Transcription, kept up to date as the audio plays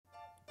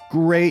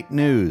Great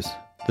news.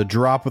 The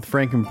Drop with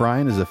Frank and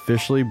Brian is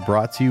officially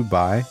brought to you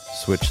by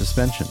Switch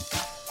Suspension.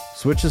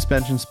 Switch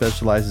Suspension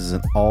specializes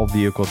in all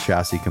vehicle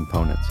chassis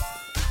components.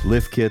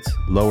 Lift kits,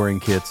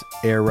 lowering kits,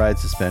 air ride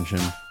suspension,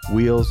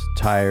 wheels,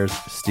 tires,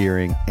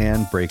 steering,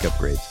 and brake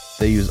upgrades.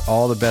 They use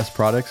all the best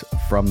products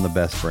from the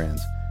best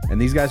brands.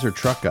 And these guys are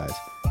truck guys.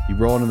 You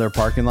roll into their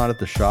parking lot at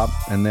the shop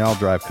and they all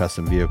drive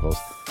custom vehicles.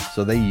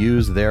 So they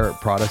use their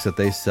products that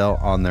they sell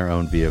on their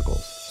own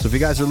vehicles. So if you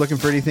guys are looking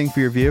for anything for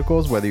your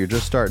vehicles, whether you're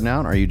just starting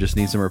out or you just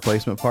need some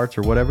replacement parts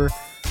or whatever,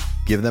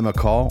 give them a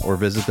call or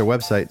visit their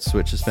website,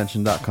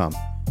 switchsuspension.com.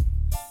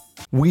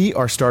 We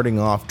are starting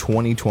off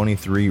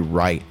 2023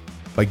 right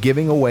by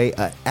giving away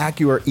an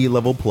Acura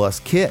E-Level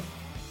Plus kit.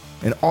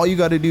 And all you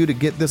got to do to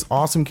get this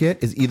awesome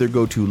kit is either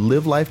go to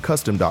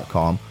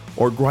livelifecustom.com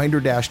or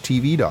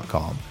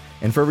grinder-tv.com.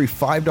 And for every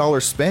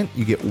 $5 spent,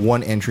 you get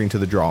one entry into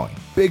the drawing.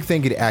 Big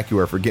thank you to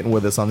Acura for getting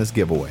with us on this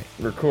giveaway.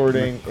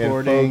 Recording.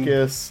 In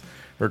focus.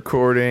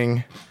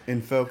 Recording.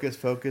 In focus.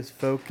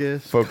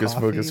 Focus.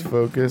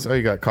 Oh,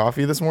 you got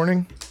coffee this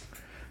morning?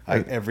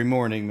 Every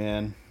morning,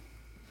 man.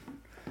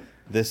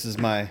 This is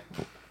my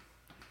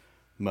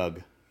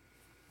mug.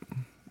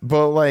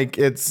 But like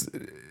it's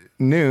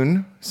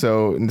noon,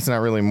 so it's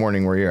not really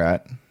morning where you're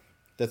at.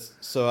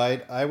 So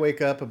I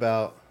wake up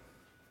about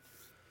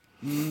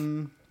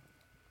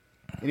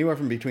anywhere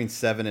from between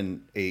 7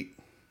 and 8.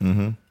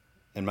 Mm-hmm.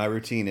 And my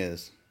routine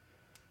is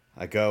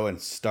I go and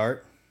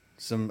start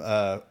some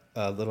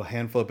a little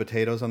handful of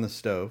potatoes on the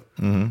stove.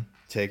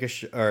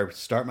 Mm-hmm.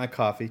 Start my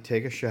coffee,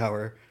 take a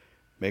shower,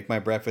 make my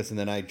breakfast, and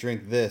then I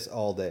drink this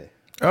all day.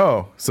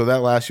 Oh, so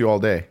that lasts you all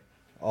day?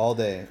 All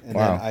day. And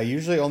wow. Then I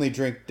usually only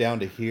drink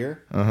down to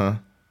here. Uh-huh.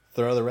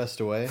 Throw the rest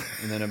away.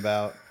 And then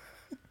about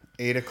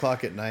 8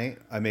 o'clock at night,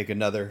 I make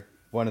another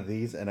one of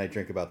these, and I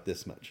drink about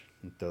this much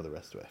and throw the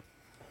rest away.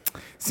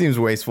 Seems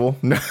wasteful.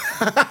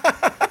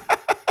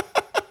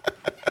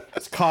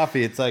 It's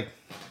coffee. It's like,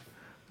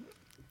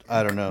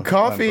 I don't know.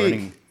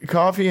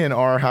 Coffee in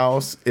our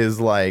house is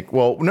like,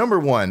 well, number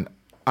one,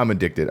 I'm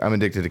addicted. I'm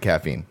addicted to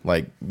caffeine.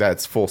 Like,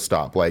 that's full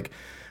stop. Like,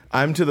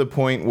 I'm to the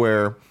point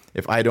where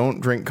if I don't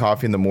drink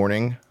coffee in the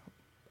morning,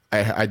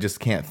 I just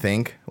can't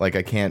think. Like,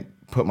 I can't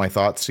put my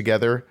thoughts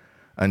together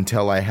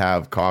until I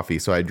have coffee.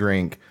 So I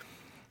drink,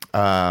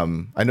 I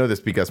know this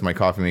because my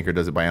coffee maker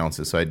does it by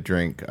ounces. So I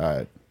drink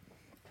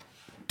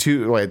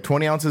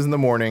 20 ounces in the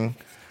morning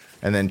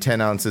and then 10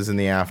 ounces in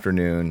the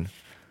afternoon.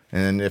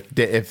 And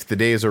if the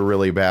days are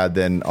really bad,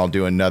 then I'll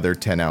do another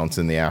 10 ounce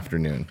in the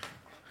afternoon.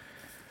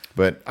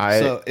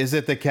 So is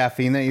it the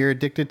caffeine that you're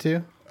addicted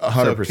to?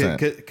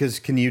 100%. Because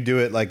can you do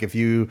it like if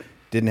you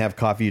didn't have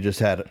coffee, you just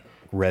had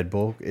Red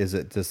Bull? Is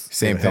it just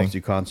same thing? Helps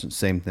you constant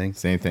same thing.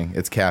 Same thing.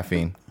 It's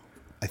caffeine.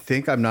 I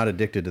think I'm not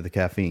addicted to the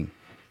caffeine.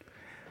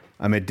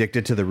 I'm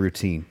addicted to the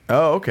routine.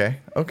 Oh, okay.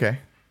 Okay.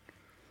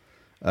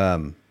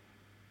 I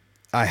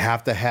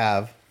have to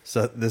have.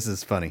 So this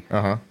is funny.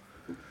 Uh-huh.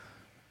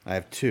 I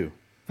have 2.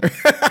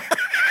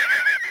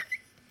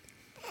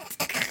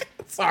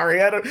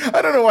 Sorry, I don't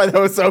know why that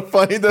was so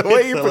funny. The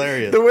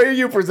way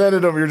you presented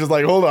them, you're just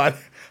like, hold on,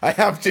 I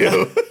have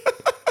to.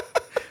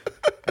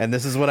 And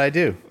this is what I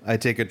do. I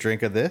take a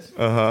drink of this.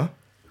 Uh-huh.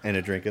 And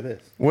a drink of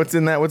this. What's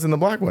in that? What's in the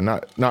black one?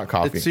 Not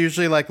coffee. It's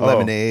usually like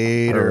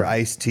lemonade or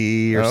iced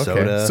tea or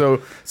soda.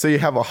 So you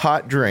have a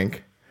hot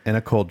drink and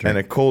a cold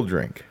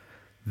drink.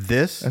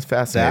 That's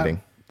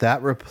fascinating.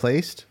 That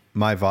replaced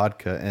my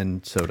vodka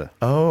and soda.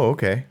 Oh,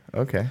 okay.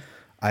 Okay.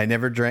 I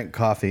never drank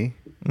coffee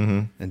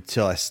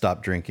until I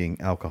stopped drinking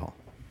alcohol.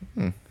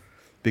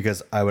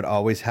 Because I would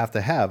always have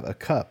to have a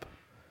cup.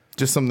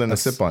 Just something to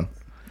sip on.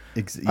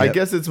 Yep. I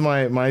guess it's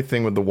my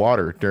thing with the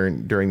water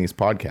during these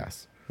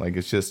podcasts. Like,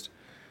 it's just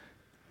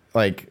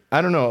like,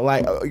 I don't know,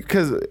 like,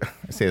 because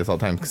I say this all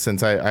the time,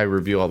 since I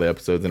review all the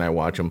episodes and I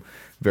watch them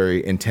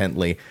very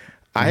intently.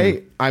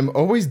 I'm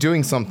always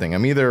doing something.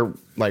 I'm either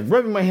like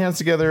rubbing my hands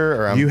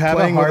together, or I'm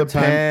playing with a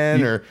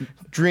pen, or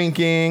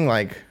drinking.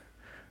 Like,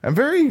 I'm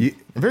very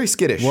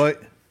skittish.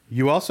 What?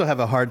 You also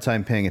have a hard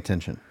time paying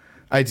attention.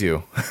 I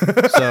do.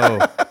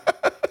 So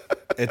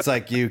it's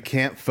like you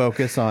can't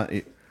focus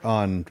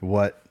on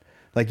what,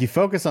 like, you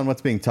focus on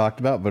what's being talked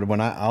about. But when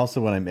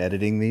I'm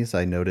editing these,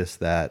 I notice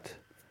that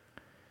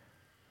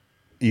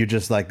you're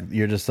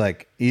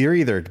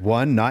either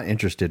one, not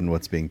interested in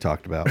what's being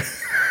talked about.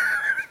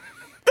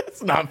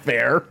 That's not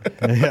fair.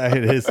 Yeah,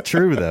 it is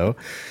true though.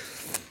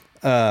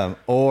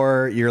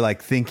 Or you're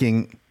like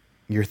thinking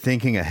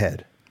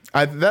ahead.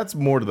 That's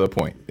more to the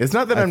point. It's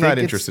not that I'm not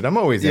interested. I'm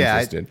always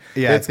interested.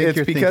 It's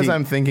because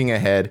I'm thinking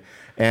ahead.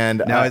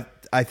 And now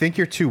I think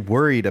you're too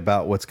worried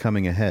about what's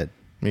coming ahead.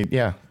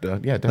 Yeah,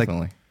 definitely.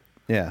 Like,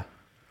 yeah,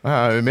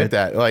 I admit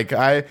that. Like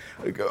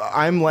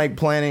I'm like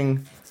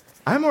planning.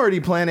 I'm already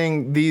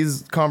planning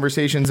these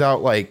conversations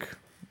out. Like,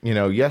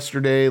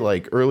 yesterday,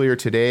 like earlier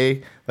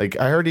today. Like,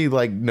 I already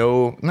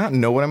not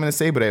know what I'm going to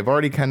say, but I've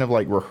already kind of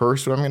like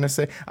rehearsed what I'm going to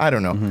say. I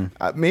don't know.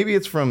 Maybe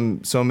it's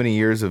from so many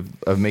years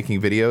of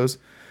making videos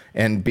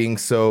and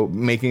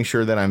making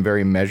sure that I'm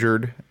very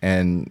measured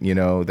and,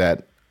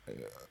 that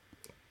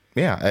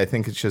yeah, I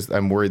think it's just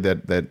I'm worried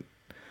that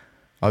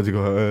I'll just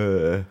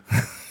go.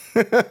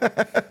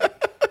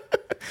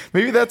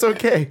 Maybe that's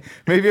okay.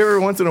 Maybe every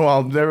once in a while,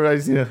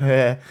 everybody's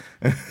yeah.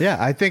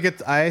 I think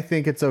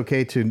it's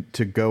okay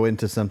to go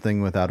into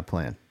something without a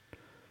plan.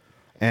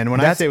 And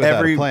when I say without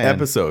every a plan,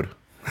 episode.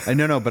 I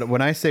no, but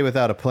when I say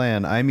without a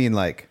plan, I mean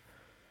like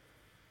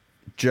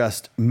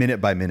just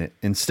minute by minute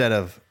instead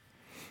of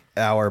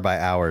hour by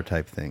hour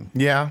type thing.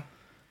 Yeah.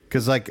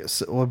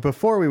 Because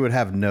before we would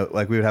have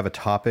we would have a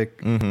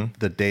topic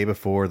the day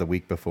before, the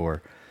week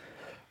before.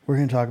 We're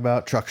going to talk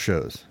about truck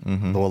shows.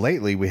 Well,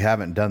 lately we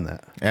haven't done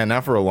that. And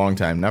not for a long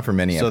time, not for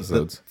many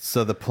episodes.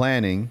 So the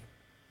planning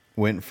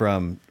went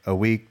from a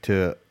week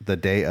to the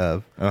day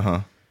of.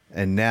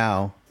 And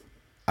now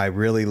I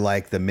really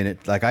like the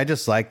minute. Like, I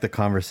just like the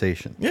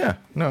conversation. Yeah.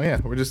 No, yeah.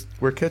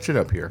 We're catching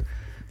up here.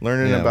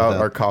 Learning about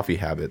our coffee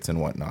habits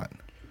and whatnot.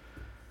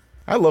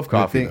 I love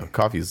coffee, though.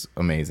 Coffee's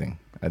amazing.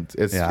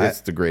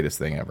 It's the greatest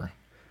thing ever.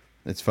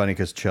 It's funny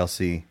because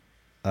Chelsea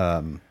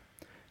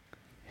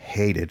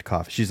hated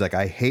coffee. She's like,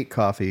 I hate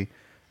coffee.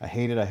 I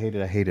hate it. I hate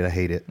it. I hate it. I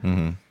hate it.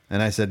 And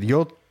I said,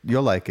 you'll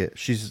like it.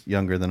 She's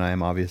younger than I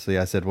am, obviously.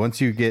 I said,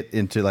 once you get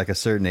into like a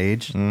certain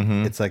age,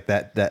 it's like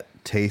that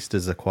taste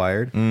is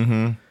acquired.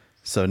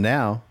 So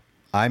now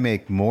I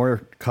make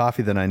more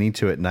coffee than I need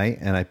to at night,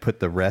 and I put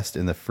the rest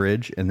in the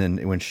fridge. And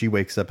then when she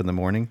wakes up in the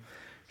morning,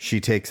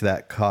 she takes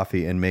that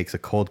coffee and makes a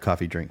cold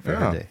coffee drink for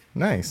her day.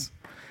 Nice.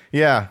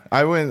 Yeah.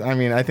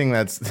 I think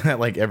that's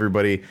like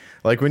everybody,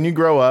 like when you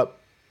grow up,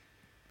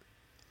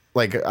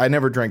 like I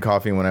never drank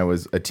coffee when I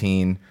was a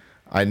teen.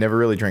 I never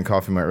really drank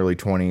coffee in my early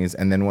 20s.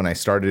 And then when I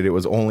started, it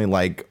was only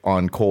like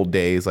on cold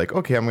days, like,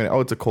 okay,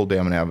 it's a cold day.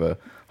 I'm going to have a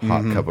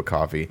hot cup of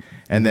coffee.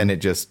 And then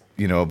it just,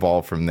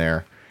 evolved from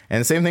there.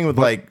 And the same thing with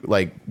like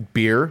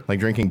beer, like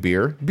drinking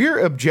beer.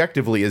 Beer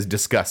objectively is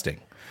disgusting.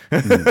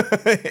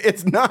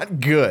 It's not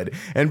good.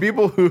 And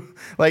people who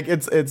like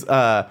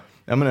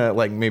I'm gonna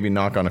like maybe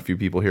knock on a few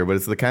people here, but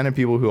it's the kind of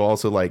people who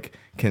also like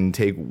can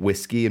take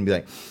whiskey and be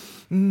like,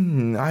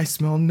 I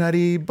smell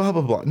nutty, blah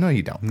blah blah. No,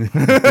 you don't.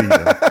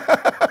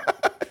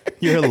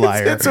 You're a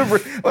liar.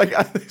 Like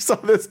I saw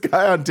this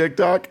guy on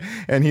TikTok,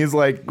 and he's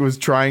like was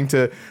trying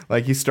to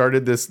like he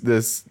started this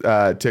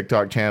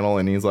TikTok channel,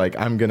 and he's like,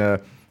 I am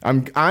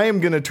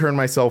gonna turn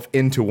myself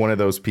into one of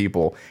those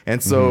people.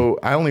 And so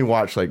I only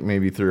watched like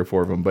maybe 3 or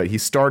 4 of them, but he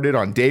started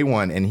on day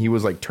 1, and he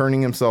was like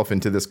turning himself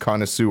into this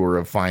connoisseur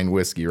of fine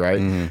whiskey,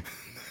 right?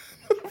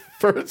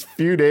 First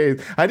few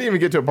days, I didn't even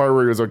get to a part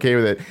where he was okay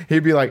with it.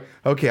 He'd be like,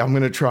 okay, I'm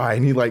gonna try,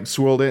 and he like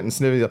swirled it and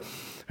sniffed it.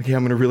 Okay,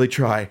 I'm gonna really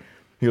try.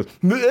 He goes,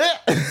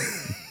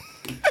 bleh.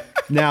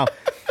 Now,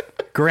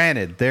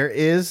 granted, there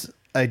is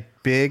a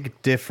big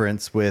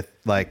difference with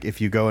like if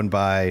you go and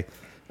buy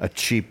a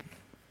cheap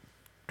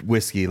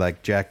whiskey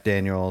like Jack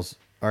Daniels,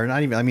 or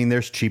not even, I mean,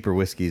 there's cheaper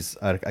whiskeys.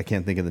 I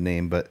can't think of the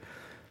name, but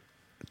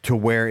to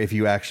where if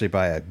you actually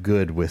buy a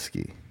good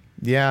whiskey.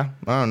 Yeah,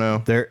 I don't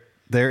know.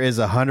 There is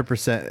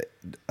 100%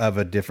 of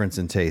a difference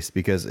in taste,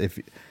 because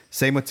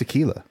same with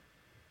tequila.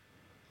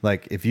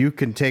 Like if you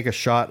can take a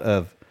shot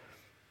of,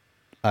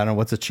 I don't know,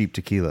 what's a cheap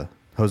tequila?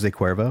 Jose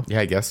Cuervo? Yeah,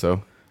 I guess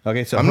so.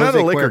 Okay, so I'm Jose not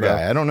a liquor Cuervo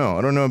guy. I don't know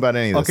about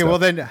any of this Okay, stuff. well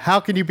then how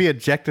can you be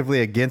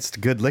objectively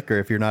against good liquor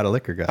if you're not a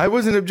liquor guy? I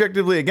wasn't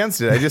objectively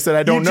against it. I just said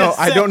I don't know.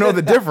 I don't know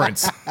the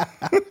difference.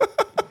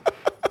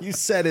 You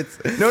said it's...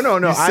 No.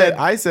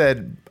 I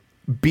said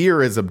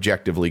beer is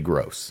objectively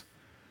gross.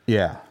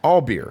 Yeah.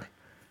 All beer.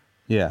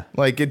 Yeah.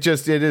 Like it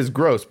is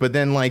gross. But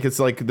then like it's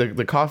like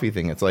the coffee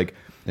thing. It's like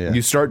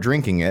you start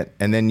drinking it,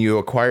 and then you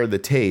acquire the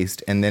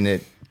taste, and then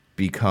it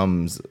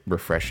becomes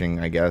refreshing,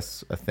 I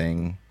guess, a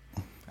thing.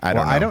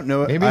 I don't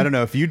know. Maybe? I don't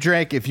know. If you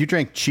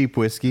drank cheap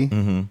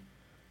whiskey,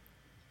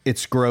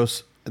 it's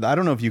gross. I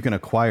don't know if you can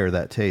acquire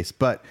that taste,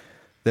 but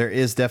there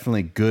is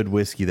definitely good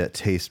whiskey that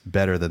tastes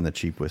better than the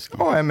cheap whiskey.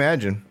 Oh, I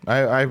imagine.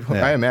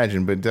 I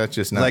imagine, but that's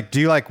just not. Like, do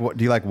you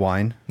like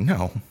wine?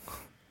 No.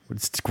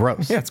 It's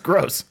gross. Yeah, it's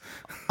gross.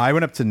 I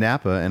went up to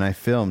Napa and I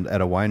filmed at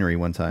a winery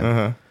one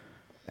time,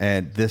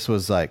 and this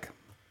was like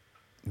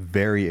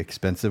very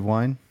expensive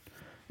wine,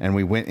 and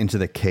we went into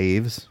the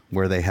caves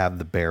where they have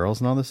the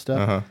barrels and all this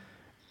stuff.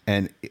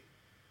 And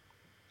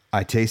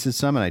I tasted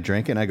some and I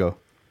drank it and I go,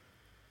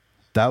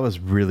 that was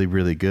really,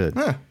 really good.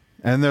 Huh.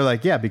 And they're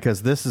like, yeah,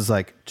 because this is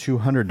like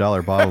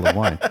 $200 bottle of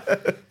wine.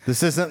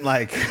 This isn't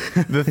like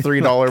the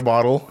 $3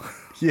 bottle.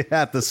 Yeah,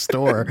 at the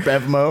store.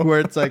 Bevmo.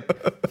 Where it's like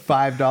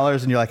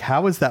 $5 and you're like,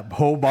 how is that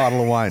whole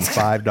bottle of wine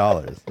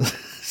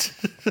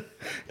 $5?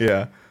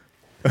 Yeah.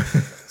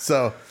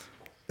 So,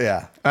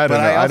 yeah. I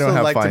don't know. I don't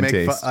have fine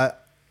taste.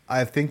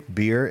 I think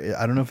beer,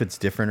 I don't know if it's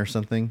different or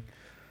something.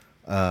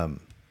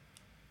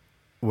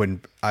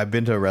 When I've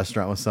been to a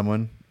restaurant with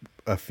someone,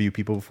 a few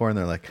people before, and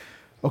they're like,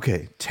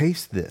 okay,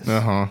 taste this.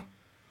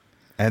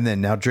 And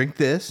then now drink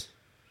this,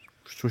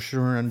 swish it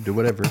around, do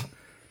whatever.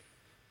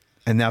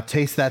 And now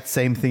taste that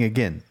same thing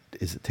again.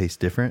 Does it taste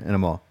different? And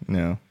I'm all,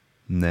 no.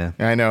 Nah.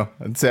 I know.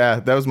 It's,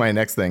 that was my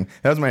next thing.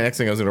 That was my next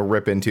thing I was going to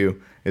rip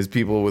into is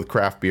people with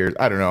craft beers.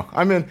 I don't know.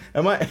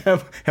 Am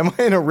I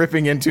in a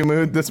ripping into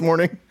mood this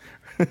morning?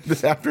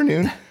 This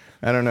afternoon?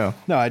 I don't know.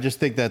 No, I just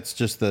think that's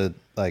just the,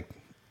 like,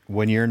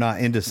 when you're not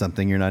into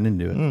something, you're not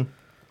into it.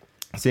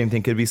 Same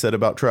thing could be said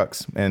about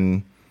trucks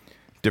and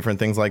different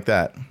things like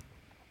that.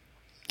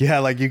 Yeah,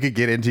 like you could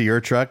get into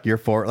your truck,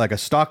 like a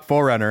stock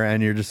 4Runner,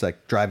 and you're just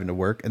like driving to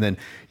work, and then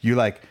you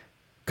like,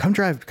 come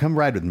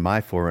ride with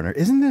my 4Runner.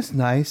 Isn't this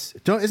nice?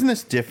 Isn't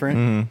this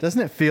different?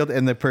 Doesn't it feel?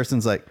 And the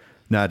person's like,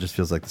 no, it just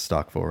feels like the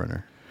stock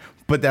 4Runner.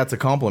 But that's a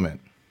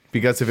compliment,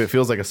 because if it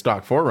feels like a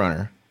stock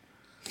 4Runner,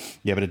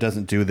 yeah, but it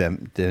doesn't do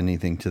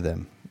anything to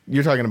them.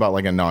 You're talking about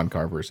like a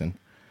non-car person.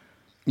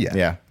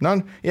 Yeah.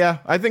 Yeah.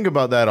 I think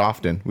about that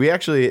often.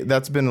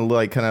 That's been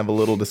like kind of a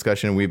little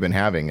discussion we've been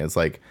having. It's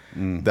like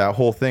that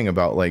whole thing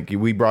about like,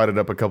 we brought it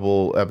up a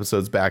couple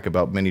episodes back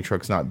about mini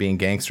trucks not being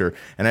gangster.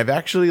 And I've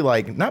actually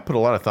like not put a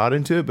lot of thought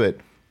into it, but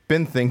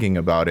been thinking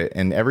about it.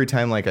 And every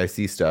time like I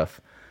see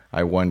stuff,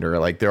 I wonder,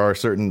 like there are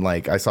certain,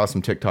 like I saw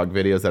some TikTok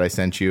videos that I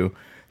sent you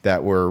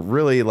that were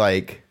really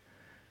like,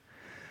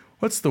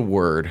 what's the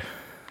word?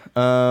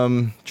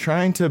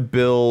 Trying to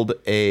build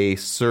a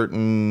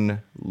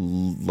certain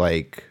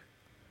like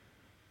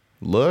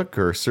look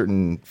or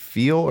certain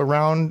feel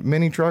around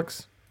mini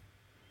trucks.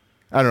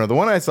 I don't know. The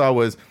one I saw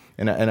was,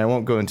 and I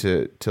won't go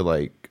into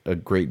like a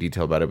great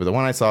detail about it, but the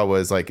one I saw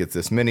was like, it's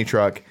this mini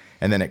truck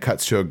and then it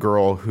cuts to a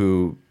girl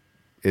who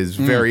is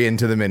very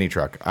into the mini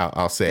truck.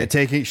 I'll say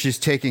she's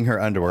taking her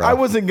underwear off. I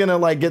wasn't going to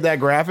like get that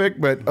graphic,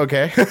 but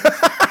okay.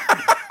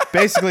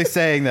 Basically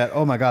saying that,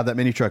 oh my God, that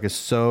mini truck is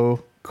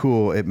so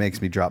cool, it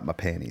makes me drop my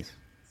panties.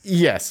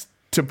 Yes,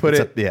 to put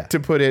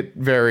it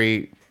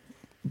very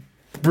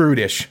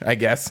brutish, I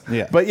guess.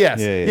 Yeah. But yes,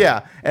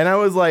 yeah. And I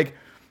was like,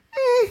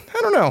 I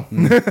don't know.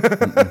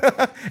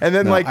 And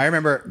then like I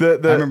remember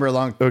a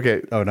long.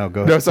 Okay. Oh no,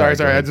 go ahead. No, sorry.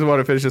 I just want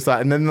to finish this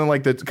thought. And then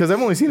like because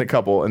I've only seen a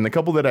couple, and the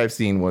couple that I've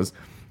seen was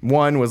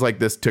one was like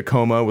this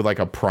Tacoma with like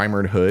a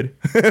primered hood,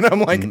 and I'm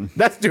like,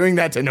 that's doing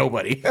that to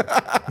nobody.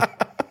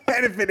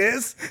 And if it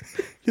is,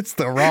 it's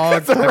the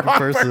wrong type of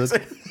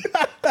person.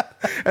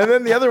 And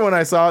then the other one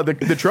I saw,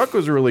 the truck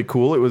was really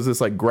cool. It was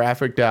this like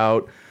graphicked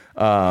out.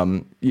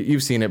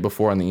 You've seen it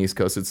before on the East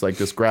Coast. It's like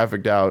this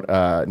graphicked out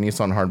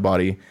Nissan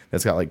Hardbody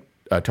that's got like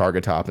a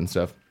Targa top and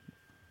stuff.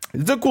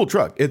 It's a cool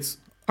truck.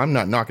 I'm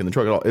not knocking the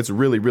truck at all. It's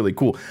really, really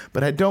cool.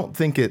 But I don't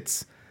think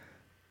it's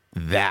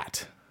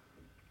that.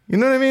 You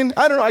know what I mean?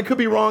 I don't know. I could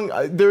be wrong.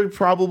 There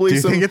probably. Do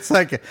you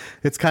think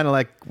it's kind of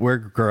like we're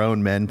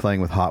grown men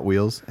playing with Hot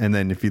Wheels, and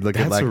then if you look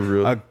at like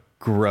a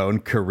grown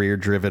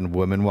career-driven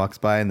woman walks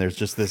by, and there's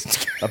just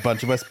a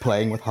bunch of us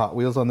playing with Hot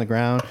Wheels on the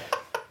ground,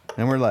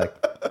 and we're like,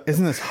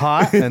 "Isn't this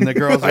hot?" And the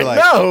girls are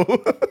like,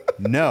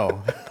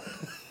 "No."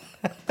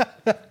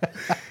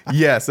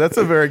 Yes, that's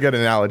a very good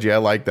analogy. I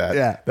like that.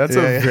 Yeah, that's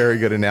a very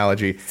good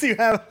analogy. So you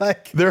have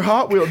like they're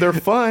Hot Wheels. They're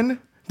fun.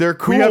 They're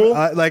cool.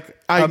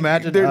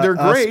 Imagine they're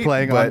great.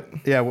 Playing but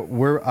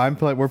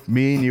we're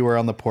me and you were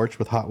on the porch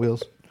with Hot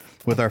Wheels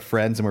with our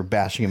friends, and we're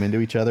bashing them into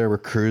each other. We're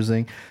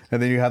cruising,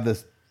 and then you have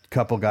this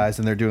couple guys,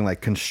 and they're doing like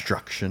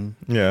construction.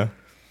 Yeah,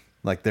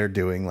 like they're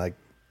doing like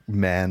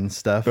man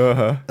stuff.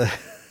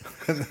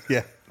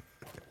 Yeah.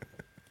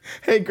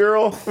 Hey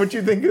girl, what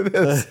you think of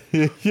this?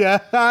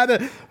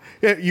 Yeah.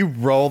 You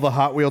roll the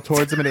Hot Wheel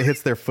towards them, and it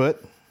hits their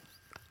foot.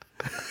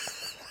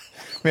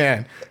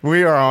 Man,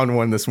 we are on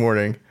one this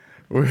morning.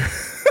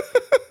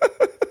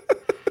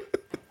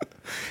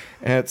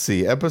 Let's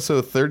see,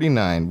 episode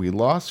 39. We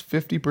lost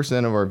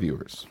 50% of our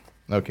viewers.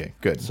 Okay,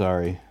 good.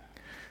 Sorry,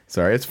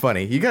 it's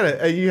funny. You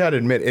gotta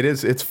admit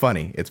it's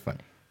funny. It's funny.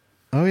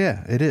 Oh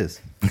yeah, it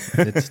is.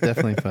 It's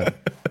definitely funny.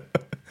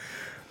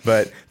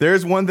 But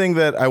there's one thing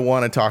that I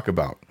want to talk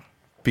about,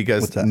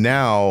 because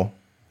now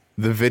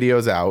the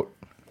video's out.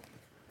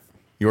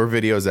 Your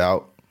video's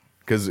out,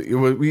 because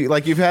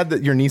you've had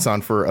your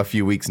Nissan for a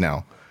few weeks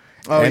now.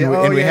 And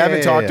we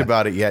haven't talked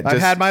about it yet. I've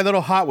had my little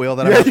Hot Wheel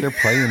that I'm out there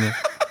playing with.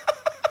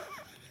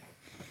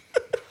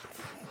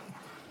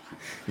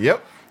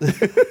 Yep.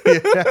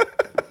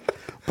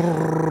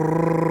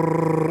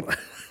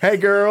 Hey,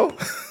 girl.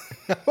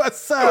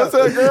 What's up? What's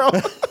up, girl?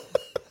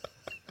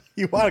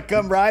 You want to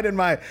come ride in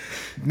my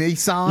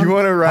Nissan? You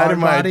want to ride in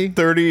my Hardbody?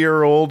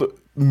 30-year-old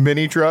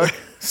mini truck,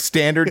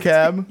 standard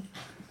cab?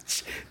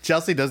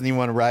 Chelsea doesn't even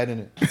want to ride in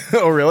it.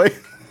 Oh, really?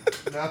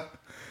 No.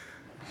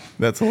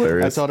 That's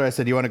hilarious. I told her, I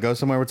said, you want to go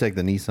somewhere? We'll take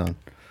the Nissan.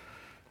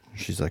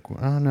 She's like, well,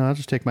 oh, no, I'll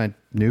just take my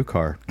new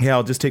car. Yeah,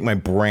 I'll just take my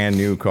brand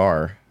new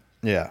car.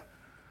 Yeah.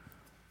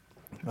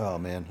 Oh,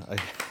 man.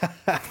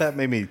 That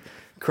made me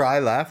cry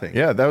laughing.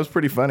 Yeah, that was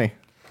pretty funny.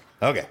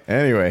 Okay.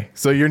 Anyway,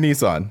 so your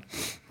Nissan.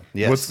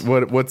 Yes.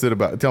 What's it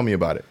about? Tell me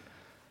about it.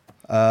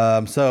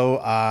 So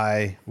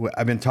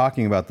I've been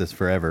talking about this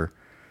forever,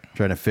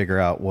 trying to figure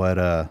out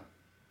what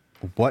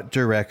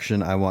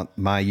direction I want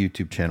my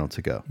YouTube channel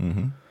to go.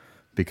 Mm-hmm.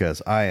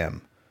 Because I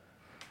am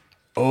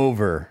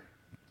over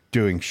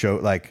doing show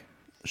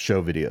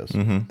videos.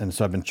 Mm-hmm. And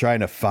so I've been trying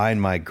to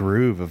find my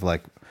groove of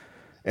like,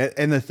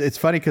 and it's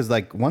funny because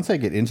like once I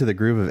get into the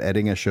groove of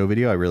editing a show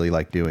video, I really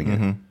like doing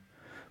it.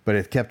 But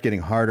it kept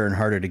getting harder and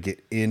harder to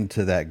get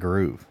into that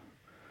groove.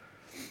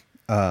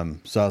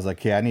 So I was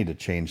like, yeah, I need to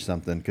change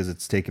something because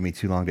it's taking me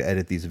too long to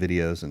edit these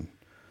videos and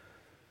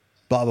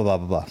blah, blah, blah,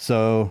 blah, blah.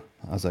 So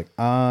I was like,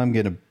 I'm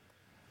going to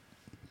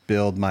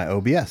build my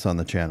OBS on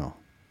the channel.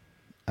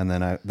 And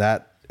then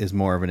that is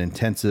more of an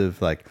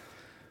intensive, like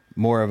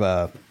more of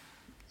a,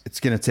 it's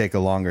going to take a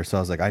longer. So I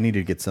was like, I need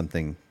to get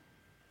something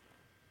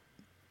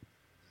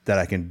that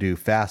I can do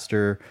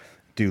faster,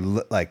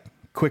 do like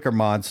quicker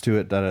mods to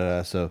it. Da, da,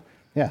 da. So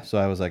yeah. So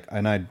I was like,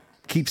 and I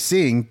keep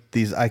seeing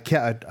these. I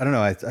don't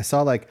know. I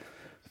saw like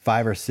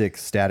 5 or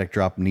 6 static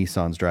drop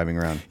Nissans driving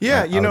around.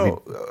 Yeah.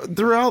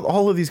 Throughout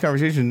all of these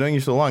conversations, knowing you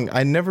so long,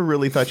 I never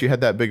really thought you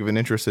had that big of an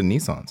interest in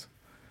Nissans.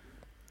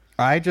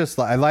 I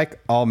like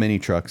all mini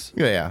trucks.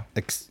 Yeah.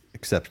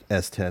 Except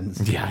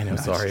S10s. Yeah, I know.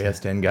 Sorry,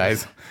 S10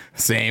 guys.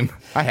 Same.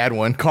 I had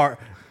one.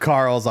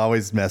 Carl's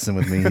always messing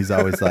with me. He's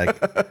always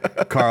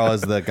like, Carl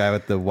is the guy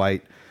with the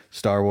white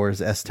Star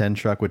Wars S10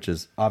 truck, which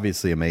is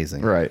obviously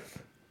amazing. Right.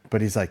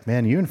 But he's like,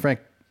 man, you and Frank,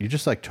 you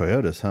just like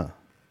Toyotas, huh?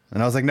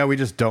 And I was like, no, we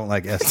just don't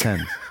like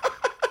S10s.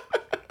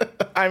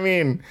 I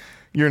mean,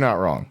 you're not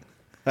wrong.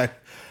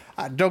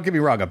 Don't get me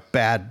wrong, a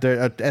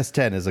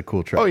S10 is a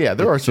cool truck. Oh, yeah,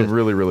 there are some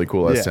really, really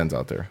cool S10s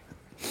out there.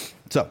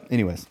 So,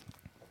 anyways.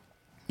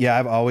 Yeah,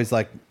 I've always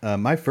liked,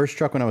 my first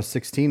truck when I was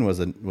 16 was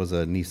a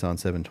Nissan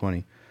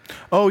 720.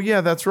 Oh,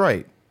 yeah, that's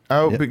right.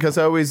 Because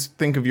I always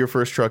think of your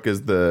first truck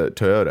as the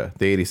Toyota,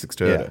 the 86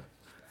 Toyota. Yeah.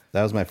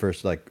 That was my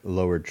first like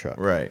lowered truck.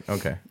 Right,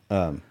 okay.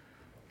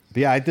 But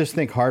yeah, I just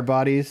think hard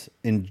bodies,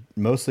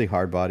 mostly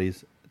hard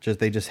bodies,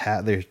 they just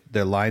have,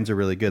 their lines are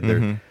really good.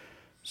 They're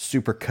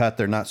super cut.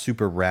 They're not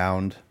super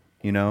round,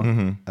 you know?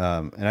 And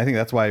I think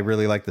that's why I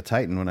really like the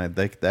Titan when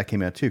that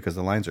came out too, because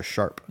the lines are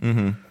sharp.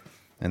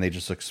 And they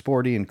just look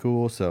sporty and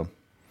cool. So,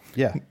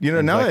 yeah.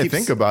 Now that I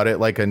think about it,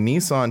 like a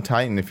Nissan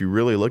Titan, if you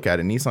really look at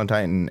it, Nissan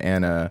Titan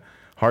and a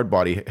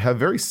Hardbody have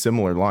very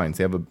similar lines.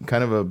 They have a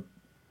kind of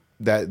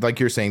that, like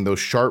you're saying, those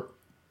sharp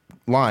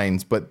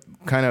lines, but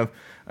kind of,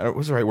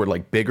 what's the right word?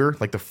 Like bigger,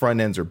 like the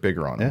front ends are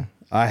bigger on them. Yeah.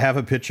 I have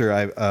a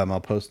picture.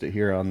 I'll post it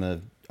here on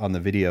the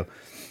video.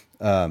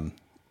 And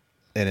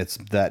it's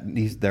that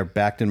they're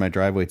backed in my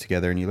driveway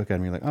together, and you look at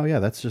them, you're like, oh yeah,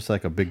 that's just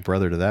like a big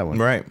brother to that one.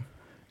 Right.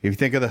 If you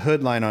think of the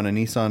hood line on a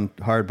Nissan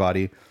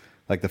Hardbody,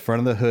 like the front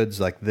of the hood's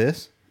like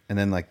this, and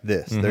then like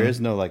this. There is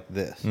no like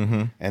this.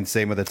 And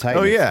same with the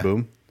Titan. Oh yeah.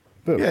 Boom.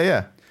 Boom.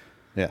 Yeah.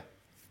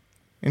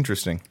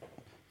 Interesting.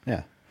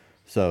 Yeah.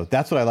 So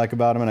that's what I like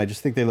about them, and I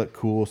just think they look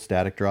cool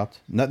static dropped.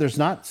 No, there's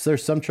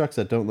some trucks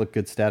that don't look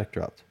good static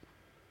dropped.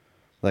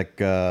 Like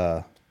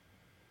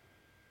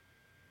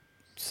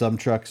some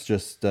trucks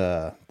just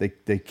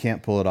they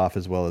can't pull it off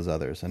as well as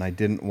others, and I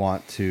didn't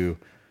want to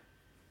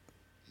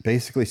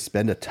basically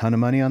spend a ton of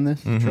money on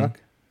this truck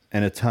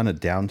and a ton of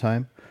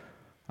downtime.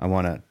 I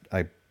want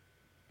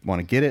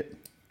to get it,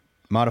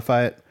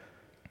 modify it,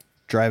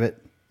 drive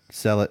it,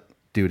 sell it,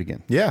 do it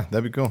again. Yeah,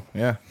 that'd be cool.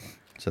 Yeah.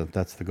 So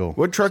that's the goal.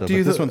 What truck do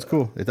you? This one's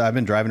cool. I've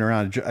been driving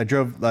around. I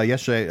drove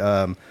yesterday.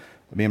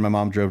 Me and my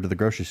mom drove to the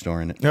grocery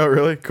store in it. Oh,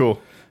 really?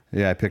 Cool.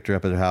 Yeah, I picked her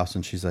up at her house,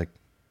 and she's like,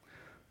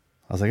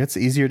 I was like, it's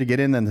easier to get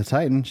in than the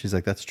Titan. She's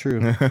like, that's true.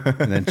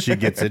 And then she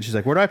gets in. She's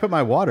like, where do I put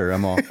my water?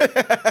 I'm all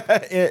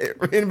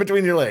in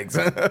between your legs.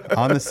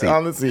 On the seat.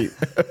 On the seat.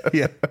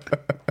 Yeah.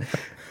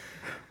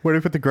 Where do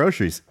we put the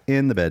groceries?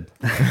 In the bed.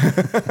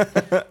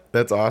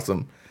 That's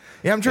awesome.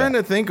 Yeah, I'm trying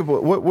to think of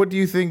what do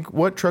you think?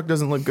 What truck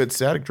doesn't look good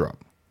static drop?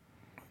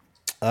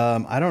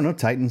 I don't know.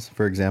 Titans,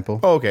 for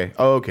example. Oh, okay.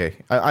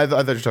 I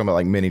thought you were talking about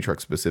like mini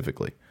trucks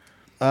specifically.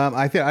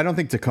 I don't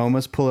think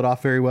Tacomas pull it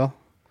off very well.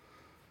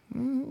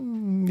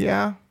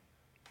 Yeah.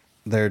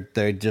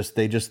 They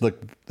just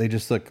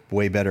look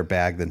way better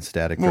bagged than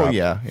static drop. Well,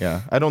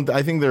 yeah.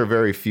 I think there are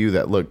very few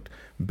that look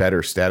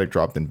better static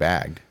drop than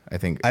bagged.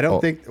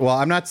 Well,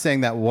 I'm not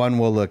saying that one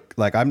will look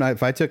like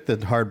if I took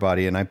the hard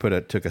body and I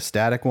took a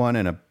static one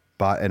and a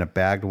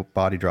bagged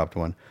body dropped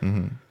one.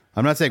 I'm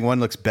not saying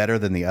one looks better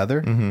than the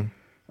other.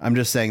 I'm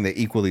just saying they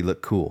equally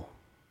look cool.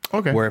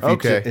 Okay. Where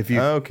if you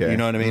you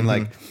know what I mean?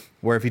 Like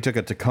where if you took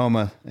a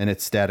Tacoma and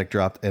it's static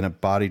dropped and a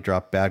body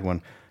drop bagged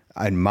one,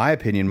 in my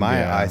opinion,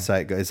 my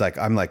eyesight is like,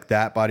 I'm like,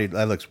 that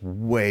looks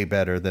way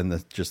better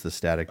than just the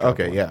static drop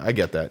one. Yeah, I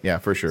get that. Yeah,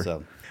 for sure.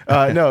 So.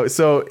 Your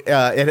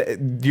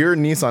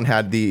Nissan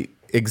had the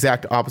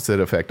exact opposite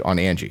effect on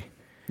Angie.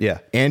 Yeah.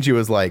 Angie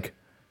was like,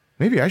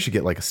 maybe I should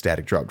get like a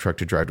static drop truck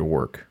to drive to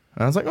work.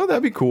 And I was like, oh,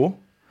 that'd be cool.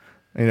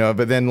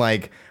 But then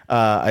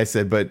I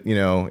said, but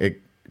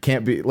it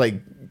can't be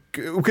like,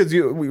 because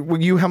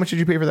you how much did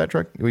you pay for that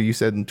truck? You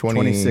said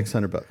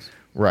 $2,600.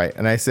 Right.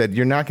 And I said,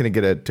 you're not going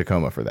to get a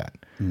Tacoma for that.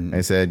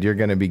 I said, you're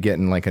going to be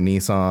getting like a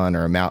Nissan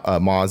or a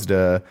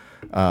Mazda,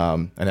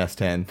 an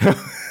S10.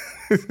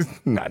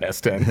 Not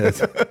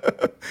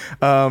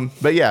S10.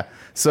 But yeah.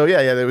 So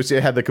yeah,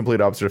 it had the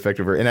complete opposite effect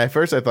of her. And at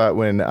first I thought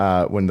when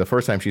the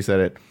first time she said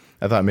it,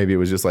 I thought maybe it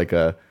was just like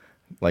a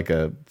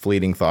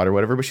fleeting thought or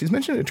whatever, but she's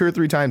mentioned it 2 or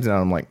 3 times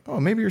now. I'm like, oh,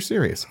 maybe you're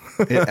serious.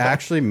 It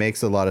actually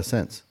makes a lot of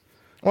sense.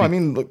 Well, I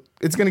mean, look,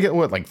 it's going to get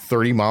like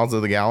 30 miles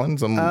of the gallon,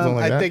 something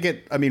like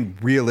that. I think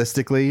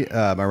realistically,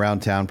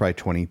 around town, probably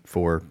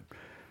 24.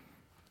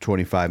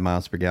 25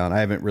 miles per gallon. I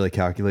haven't really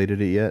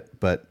calculated it yet,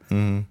 but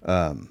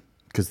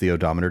because the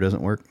odometer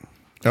doesn't work.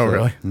 Oh,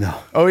 really? No.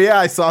 Oh, yeah,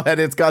 I saw that.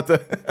 It's got the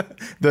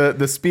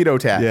speedo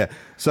tag. Yeah.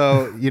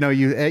 So,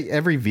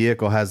 every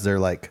vehicle has their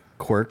like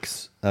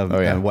quirks of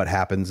and what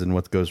happens and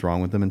what goes wrong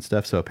with them and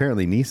stuff. So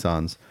apparently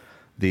Nissan's,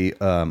 the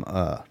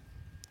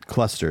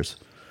clusters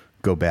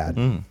go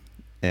bad.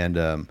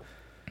 And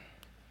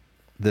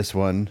this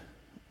one,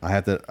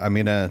 I'm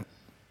going to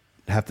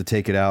have to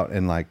take it out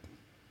and like,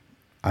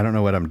 I don't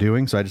know what I'm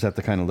doing. So I just have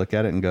to kind of look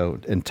at it and go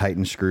and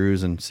tighten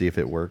screws and see if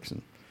it works.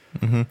 And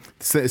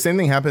same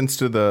thing happens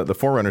to the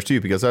 4Runners too,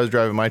 because I was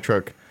driving my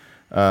truck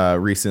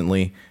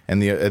recently,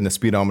 and the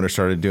speedometer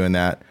started doing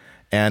that,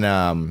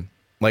 and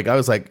like I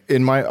was like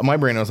in my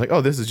brain I was like,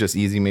 oh, this is just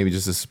easy, maybe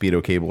just a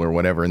speedo cable or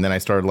whatever. And then I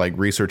started like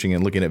researching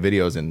and looking at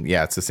videos, and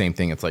yeah, it's the same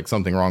thing. It's like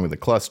something wrong with the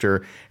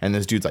cluster, and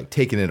this dude's like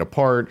taking it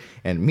apart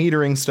and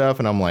metering stuff,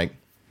 and I'm like,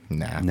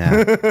 nah.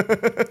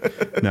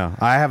 No,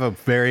 I have a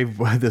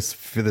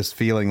this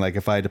feeling like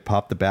if I had to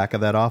pop the back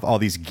of that off, all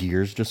these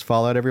gears just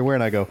fall out everywhere,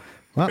 and I go,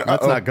 well,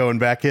 that's not going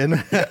back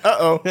in.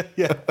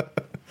 Yeah.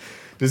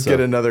 Just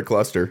get another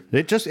cluster.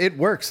 It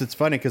works. It's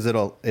funny because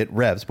it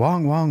revs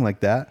wong wong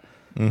like that,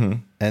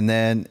 and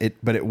then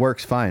it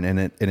works fine, and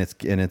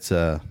it's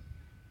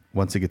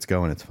once it gets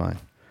going, it's fine,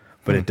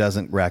 but it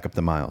doesn't rack up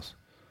the miles.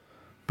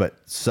 But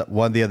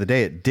the other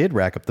day it did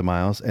rack up the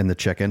miles, and the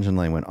check engine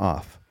light went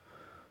off.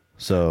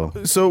 So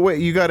wait,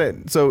 you got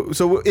it. So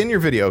in your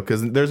video,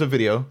 because there's a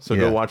video, so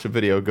go watch a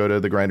video. Go to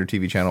the Grinder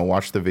TV channel,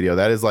 watch the video.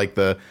 That is like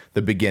the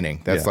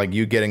beginning. That's like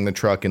you getting the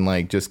truck and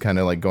like just kind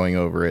of like going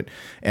over it.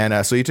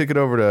 And so you took it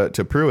over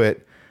to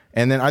Pruitt,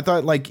 and then I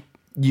thought like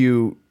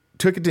you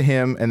took it to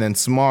him and then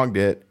smogged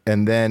it,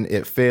 and then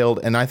it failed.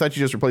 And I thought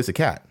you just replaced the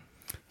cat.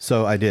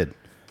 So I did.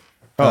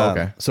 Oh,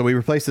 okay. So we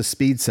replaced the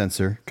speed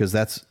sensor because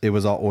it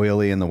was all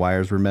oily and the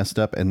wires were messed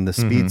up, and the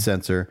speed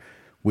sensor,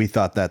 we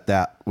thought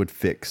that would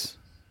fix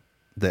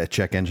the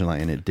check engine light,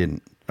 and it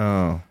didn't.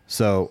 Oh.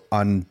 So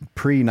on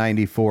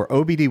pre-94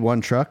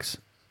 OBD1 trucks,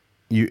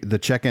 the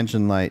check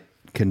engine light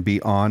can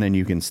be on and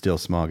you can still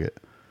smog it.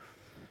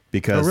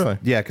 Because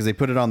because they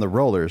put it on the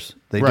rollers.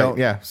 They don't.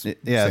 Yeah. Same.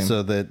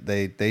 So that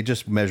they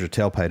just measure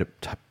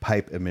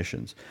tailpipe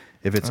emissions.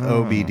 If it's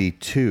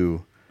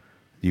OBD2,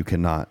 you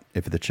cannot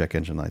if the check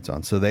engine light's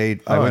on. So I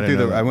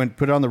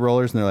put it on the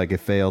rollers, and they're like,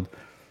 it failed.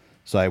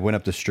 So I went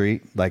up the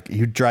street. Like,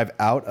 you drive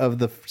out of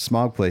the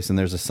smog place, and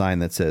there's a sign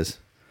that says,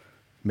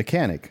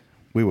 mechanic,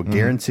 we will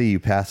guarantee you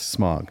pass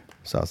smog.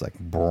 So I was like,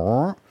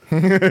 brr.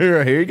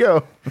 Here you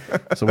go.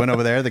 So went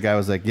over there. The guy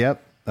was like,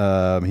 yep.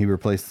 He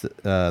replaced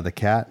the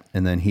cat,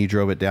 and then he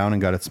drove it down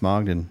and got it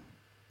smogged, and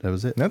that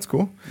was it. That's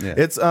cool. Yeah.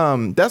 It's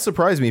that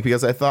surprised me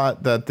because I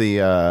thought that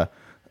the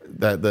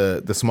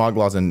smog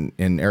laws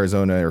in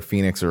Arizona or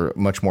Phoenix are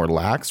much more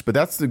lax, but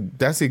that's the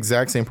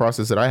exact same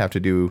process that I have to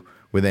do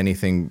with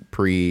anything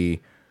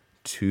pre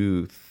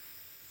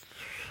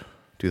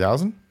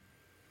 2000.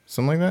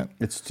 Something like that.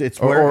 It's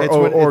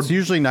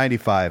usually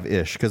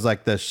 95-ish, because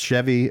like the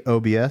Chevy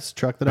OBS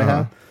truck that I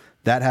have,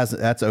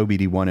 that's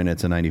OBD1 and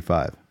it's a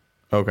 95.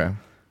 Okay.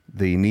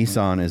 The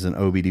Nissan is an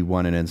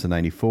OBD1 and it's a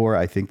 94.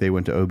 I think they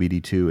went to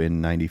OBD2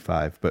 in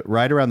 95. But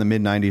right around the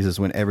mid 90s is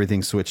when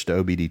everything switched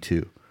to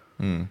OBD2,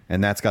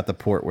 and that's got the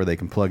port where they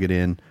can plug it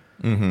in,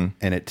 and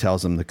it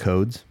tells them the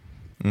codes.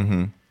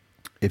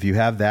 If you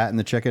have that and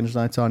the check engine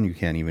light's on, you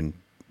can't even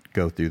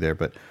go through there.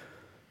 But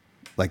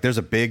like, there's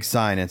a big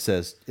sign that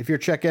says, if your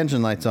check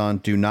engine light's on,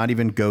 do not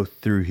even go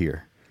through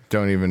here.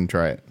 Don't even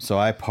try it. So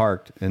I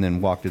parked and then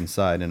walked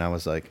inside, and I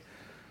was like,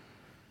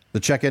 the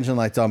check engine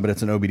light's on, but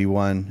it's an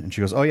OBD1. And she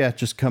goes, oh, yeah,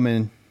 just come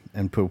in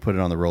and put it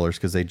on the rollers,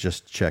 because they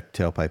just check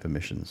tailpipe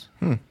emissions.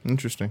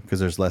 Interesting. Because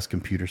there's less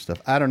computer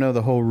stuff. I don't know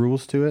the whole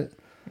rules to it.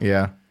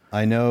 Yeah.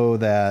 I know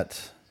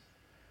that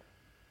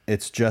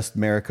it's just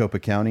Maricopa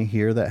County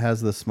here that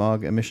has the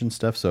smog emission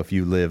stuff. So if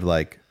you live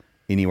like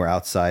anywhere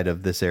outside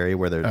of this area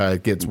where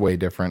it gets way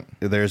different,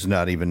 there's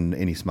not even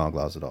any smog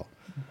laws at all.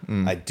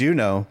 I do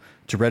know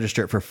to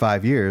register it for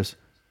 5 years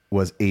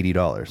was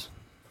 $80.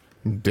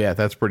 Yeah,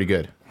 that's pretty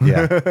good.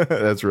 Yeah.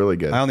 That's really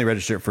good. I only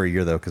registered it for a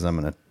year though, because I'm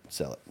going to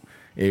sell it.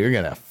 Yeah, you're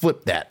going to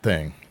flip that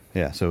thing.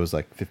 Yeah, so it was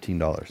like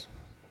 $15.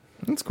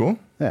 That's cool.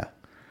 Yeah.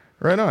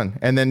 Right on.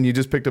 And then you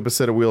just picked up a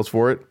set of wheels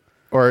for it?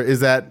 Or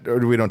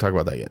we don't talk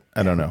about that yet?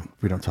 I don't know.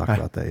 We don't talk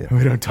about that yet.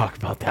 We don't talk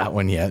about that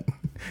one yet.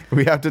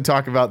 We have to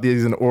talk about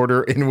these in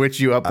order in which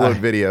you upload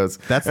videos.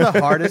 That's the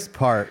hardest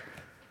part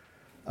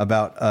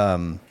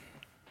about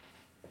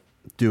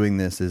doing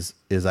this is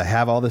I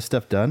have all this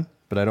stuff done,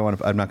 but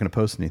I'm not going to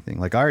post anything.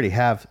 Like, I already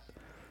have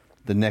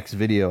the next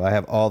video. I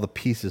have all the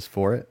pieces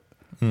for it,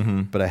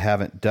 but I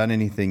haven't done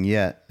anything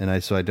yet.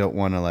 And so I don't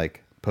want to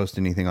like post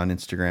anything on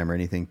Instagram or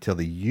anything till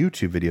the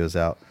YouTube video's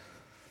out.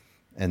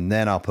 And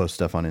then I'll post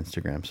stuff on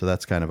Instagram. So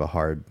that's kind of a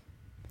hard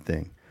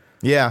thing.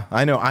 Yeah,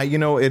 I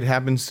know. It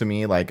happens to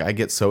me. Like, I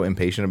get so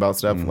impatient about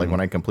stuff. Like,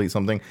 when I complete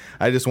something,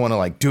 I just want to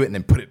like do it and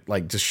then put it,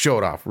 like, just show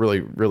it off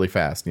really, really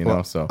fast, you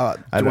know? So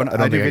I don't think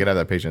I could have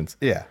that patience.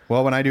 Yeah.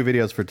 Well, when I do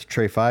videos for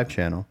Trey 5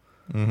 channel,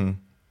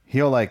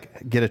 he'll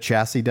like get a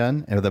chassis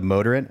done and with a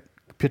motor in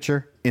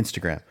picture,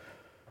 Instagram.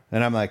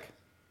 And I'm like,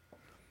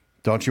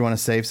 don't you want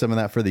to save some of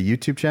that for the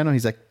YouTube channel?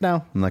 He's like,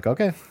 no. I'm like,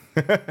 okay.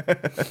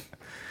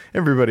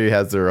 Everybody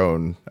has their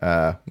own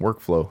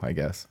workflow, I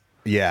guess.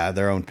 Yeah,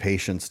 their own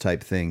patience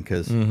type thing.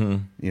 Because,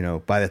 you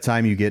know, by the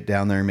time you get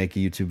down there and make a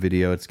YouTube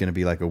video, it's going to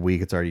be like a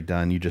week. It's already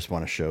done. You just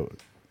want to show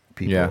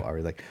people. Are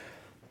like,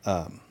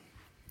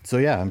 so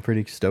yeah, I'm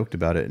pretty stoked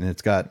about it. And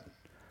it's got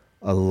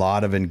a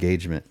lot of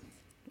engagement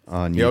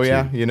on YouTube. Oh,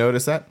 yeah. You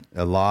notice that?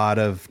 A lot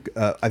of,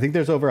 I think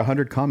there's over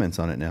 100 comments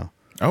on it now.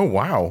 Oh,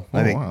 wow.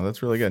 I think wow.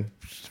 That's really good.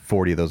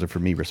 40 of those are for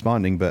me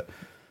responding, but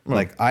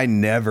like I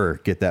never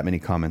get that many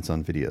comments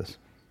on videos.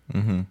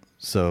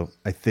 So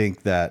I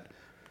think that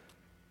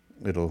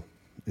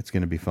it's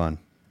going to be fun.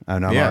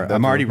 And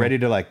I'm already ready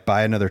to like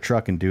buy another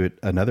truck and do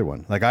another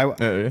one. Like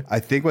I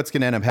think what's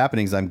going to end up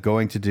happening is I'm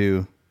going to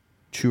do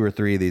 2 or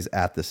 3 of these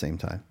at the same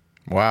time.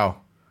 Wow.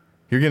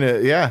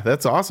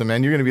 That's awesome,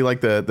 man. You're going to be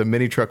like the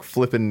mini truck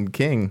flipping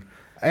king.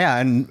 Yeah.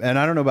 And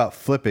I don't know about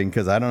flipping,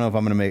 cause I don't know if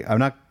I'm going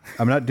to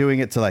I'm not doing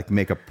it to like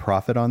make a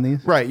profit on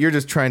these. Right. You're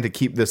just trying to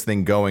keep this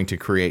thing going to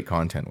create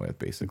content with,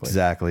 basically.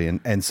 Exactly.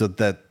 And so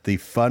that the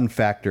fun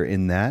factor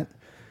in that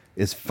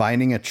is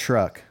finding a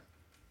truck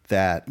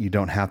that you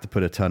don't have to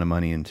put a ton of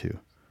money into.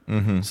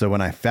 So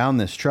when I found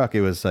this truck,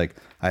 it was like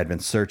I had been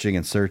searching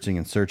and searching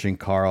and searching.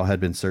 Carl had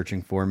been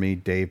searching for me.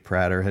 Dave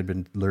Prater had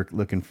been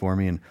looking for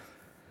me, and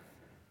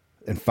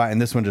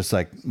this one just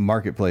like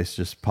Marketplace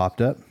just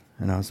popped up,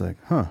 and I was like,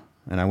 huh.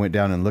 And I went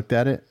down and looked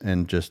at it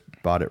and just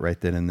bought it right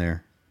then and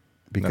there,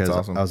 because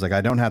awesome. I was like, I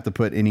don't have to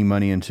put any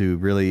money into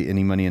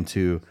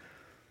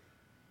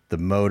the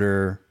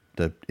motor,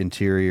 the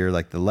interior.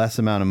 Like the less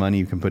amount of money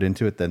you can put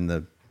into it, then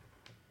the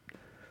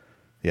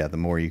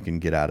more you can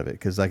get out of it.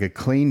 Because like a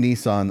clean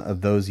Nissan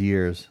of those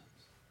years,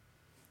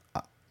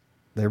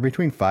 they're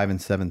between $5,000 and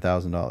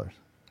 $7,000.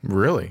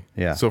 Really?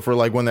 Yeah. So for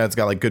like one that's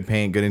got like good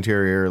paint, good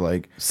interior,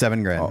 like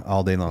 $7,000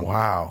 all day long.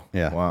 Wow.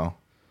 Yeah. Wow.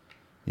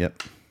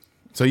 Yep.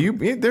 So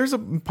there's a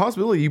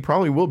possibility you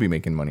probably will be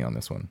making money on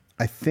this one.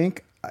 I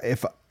think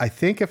if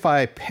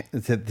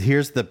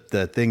here's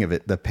the thing of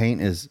it,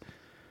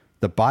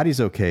 the body's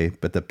okay,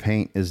 but the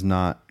paint is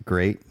not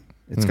great.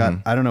 It's got,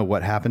 I don't know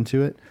what happened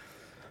to it,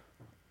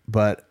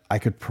 but I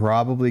could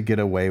probably get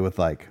away with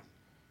like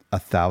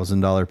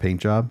 $1,000 paint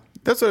job.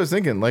 That's what I was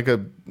thinking. Like a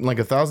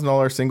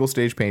 $1,000 single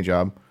stage paint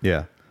job.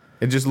 Yeah.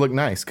 It just looked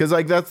nice. Cause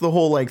like that's the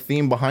whole like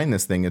theme behind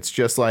this thing. It's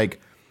just like,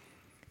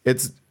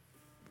 it's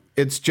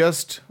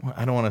just,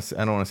 I don't want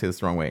to say this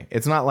the wrong way.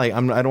 It's not like, I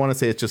don't want to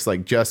say it's just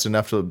like just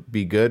enough to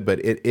be good,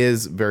 but it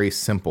is very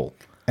simple.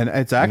 And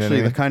it's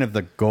actually the kind of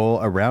the goal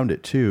around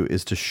it too,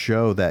 is to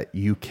show that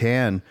you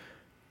can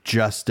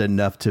just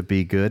enough to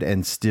be good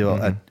and still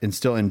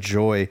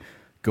enjoy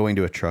going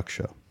to a truck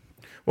show.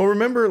 Well,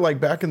 remember like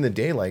back in the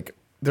day, like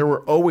there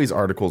were always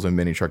articles in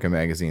Mini Trucking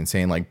Magazine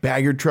saying like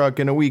bag your truck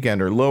in a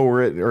weekend or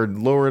lower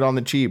it on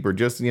the cheap, or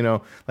just, you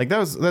know, like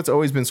that's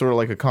always been sort of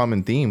like a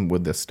common theme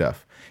with this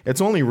stuff. It's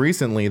only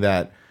recently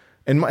that,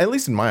 at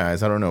least in my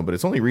eyes, I don't know, but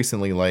it's only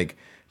recently like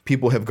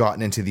people have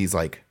gotten into these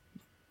like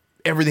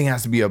everything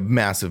has to be a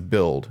massive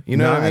build. You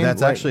know what I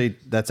mean?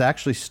 That's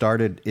actually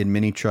started in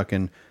Mini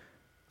Trucking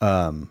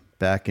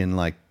back in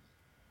like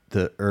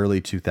the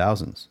early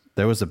 2000s.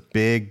 There was a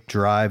big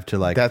drive to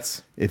like,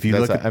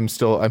 I'm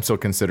still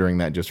considering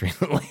that just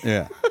recently.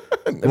 Yeah.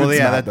 Well,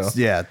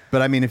 yeah,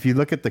 but I mean, if you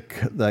look at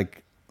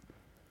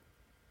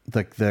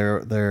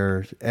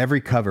their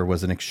every cover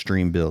was an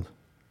extreme build.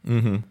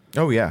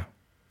 Oh yeah.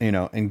 You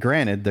know, and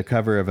granted, the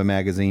cover of a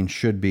magazine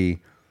should be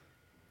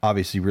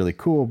obviously really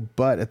cool,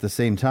 but at the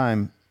same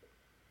time,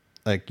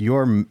 like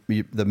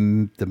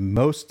the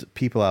most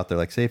people out there,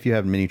 like say if you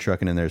have Mini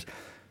Trucking and there's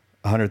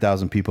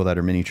 100,000 people that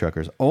are mini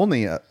truckers,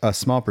 only a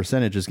small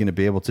percentage is going to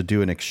be able to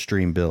do an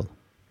extreme build.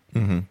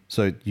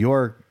 So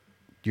you're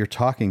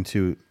talking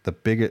to the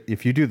bigger,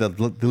 if you do the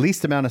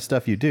least amount of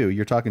stuff you do,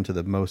 you're talking to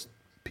the most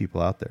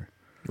people out there.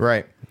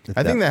 Right.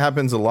 I think that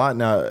happens a lot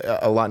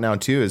now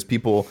too, is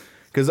people,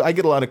 because I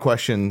get a lot of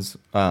questions,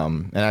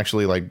 and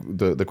actually like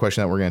the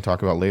question that we're going to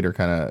talk about later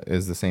kind of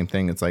is the same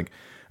thing. It's like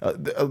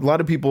a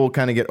lot of people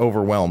kind of get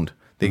overwhelmed.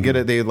 They get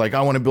it. They like,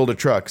 I want to build a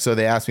truck. So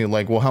they ask me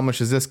like, well, how much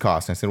does this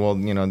cost? And I said, well,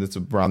 you know, it's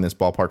around this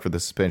ballpark for the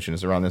suspension.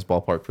 It's around this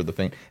ballpark for the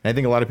thing. And I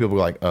think a lot of people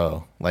are like,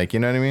 oh, like, you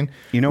know what I mean?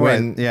 You know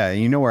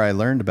you know where I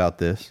learned about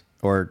this,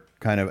 or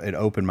kind of it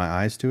opened my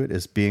eyes to it,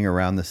 is being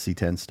around the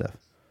C10 stuff.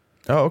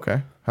 Oh,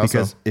 okay.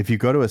 Because if you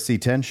go to a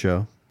C10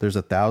 show, there's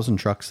 1,000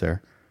 trucks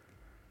there.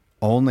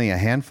 Only a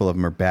handful of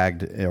them are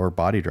bagged or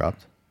body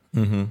dropped.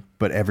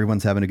 But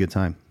everyone's having a good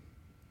time.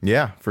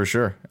 Yeah, for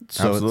sure.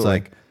 So Absolutely. It's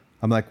like,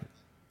 I'm like,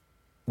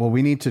 well,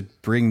 we need to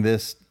bring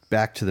this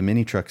back to the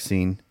mini truck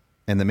scene,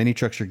 and the mini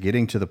trucks are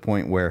getting to the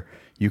point where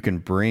you can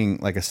bring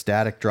like a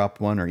static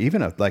dropped one, or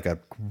even a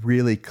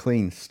really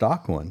clean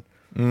stock one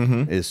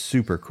is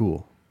super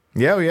cool.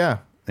 Yeah. Yeah.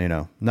 You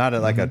know, not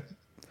like a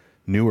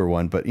newer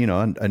one, but you know,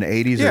 an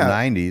 80s or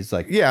 90s.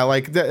 Like, yeah,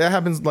 like that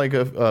happens like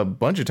a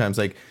bunch of times.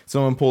 Like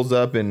someone pulls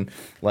up and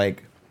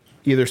like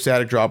either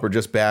static drop or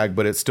just bag,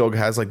 but it still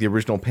has like the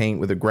original paint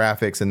with the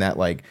graphics and that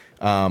like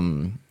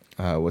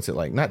what's it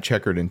like? Not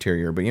checkered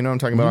interior, but you know what I'm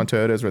talking about on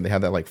Toyotas where they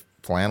have that like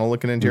flannel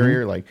looking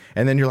interior, like,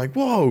 and then you're like,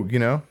 whoa, you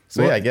know?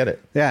 So yeah, I get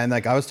it. Yeah, and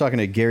like I was talking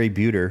to Gary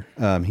Buter.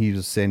 He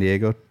was San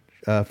Diego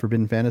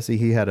Forbidden Fantasy.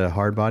 He had a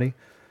hard body.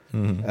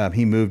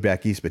 He moved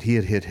back east, but he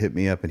had hit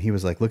me up and he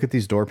was like, look at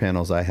these door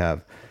panels I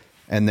have.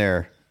 And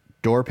they're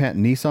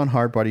Nissan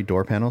Hardbody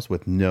door panels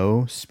with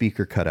no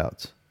speaker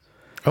cutouts.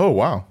 Oh,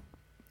 wow.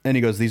 And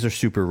he goes, these are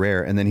super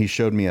rare. And then he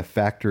showed me a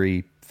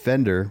factory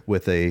fender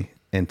with a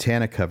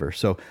antenna cover.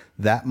 So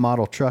that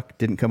model truck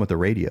didn't come with a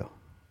radio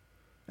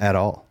at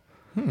all.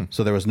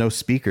 So there was no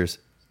speakers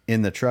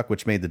in the truck,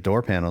 which made the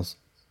door panels.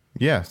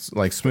 Yes,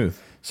 like smooth.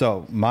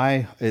 So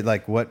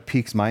what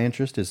piques my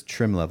interest is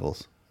trim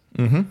levels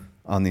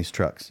on these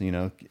trucks, you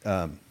know?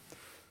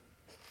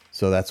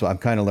 So that's what I'm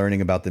kind of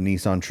learning about the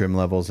Nissan trim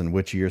levels and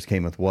which years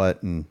came with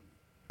what and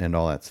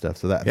all that stuff.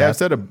 So that,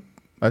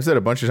 I've said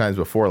a bunch of times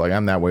before, like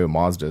I'm that way with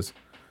Mazdas.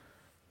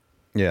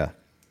 Yeah.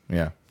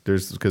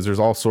 There's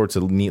all sorts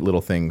of neat little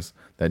things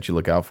that you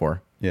look out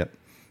for. Yep.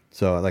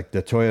 So like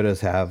the Toyotas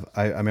have,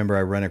 I remember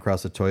I ran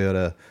across a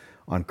Toyota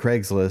on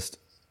Craigslist.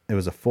 It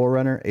was a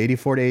 4Runner,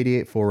 84 to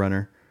 88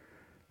 4Runner.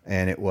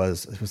 And it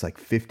was like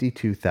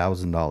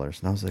 $52,000. And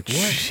I was like,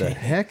 what the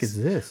heck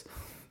is this?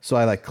 So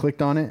I like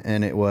clicked on it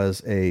and it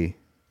was a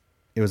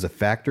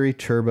factory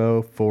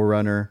turbo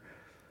 4Runner,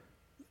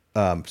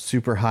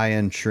 super high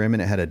end trim,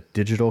 and it had a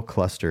digital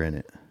cluster in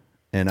it.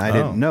 And I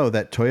didn't know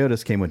that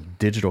Toyotas came with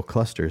digital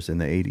clusters in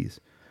the 80s.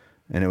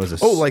 And it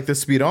was like the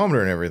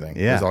speedometer and everything.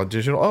 Yeah. It was all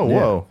digital. Oh, yeah.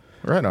 Whoa.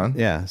 Right on.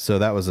 Yeah. So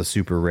that was a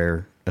super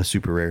rare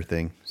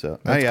thing. So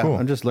that's cool.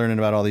 I'm just learning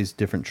about all these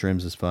different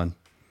trims is fun.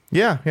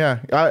 Yeah.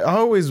 I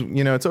always,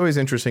 it's always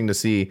interesting to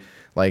see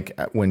like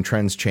when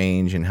trends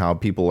change and how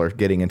people are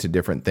getting into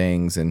different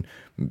things. And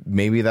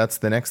maybe that's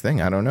the next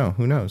thing. I don't know.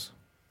 Who knows?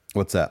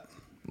 What's that?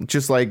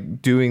 Just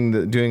like doing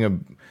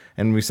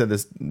and we said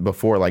this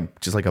before,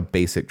 like just like a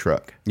basic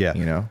truck. Yeah.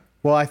 You know?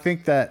 Well, I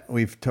think that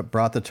we've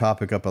brought the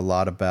topic up a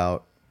lot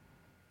about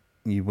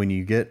when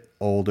you get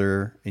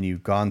older and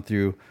you've gone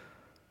through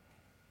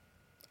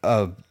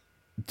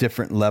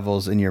different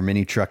levels in your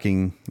mini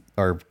trucking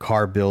or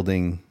car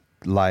building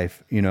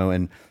life, you know,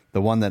 and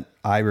the one that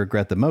I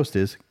regret the most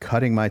is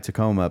cutting my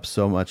Tacoma up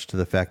so much to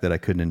the fact that I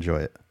couldn't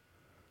enjoy it.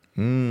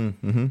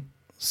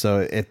 So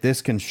if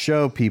this can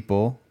show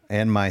people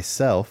and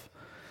myself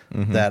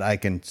that I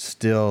can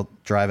still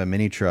drive a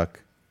mini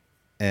truck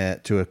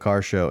to a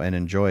car show and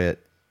enjoy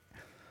it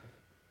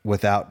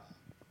without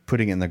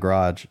putting it in the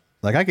garage.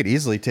 Like I could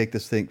easily take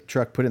this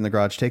truck, put it in the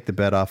garage, take the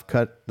bed off,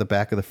 cut the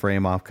back of the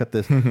frame off, cut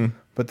this.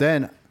 But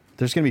then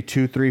there's going to be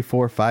 2, 3,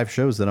 4, 5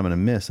 shows that I'm going to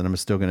miss, and I'm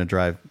still going to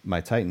drive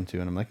my Titan to.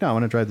 And I'm like, no, I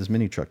want to drive this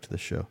mini truck to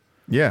this show.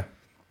 Yeah.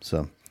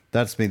 So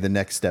that's me. The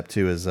next step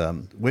too is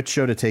which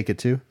show to take it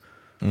to.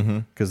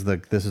 Because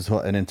this is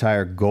an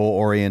entire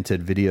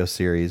goal-oriented video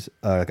series,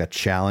 like a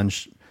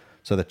challenge.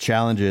 So the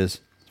challenge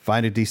is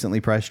find a decently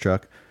priced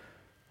truck,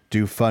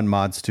 do fun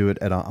mods to it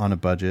on a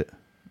budget,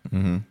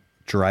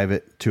 drive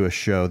it to a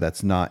show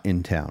that's not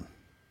in town.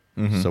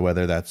 So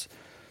whether that's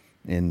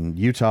in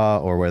Utah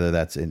or whether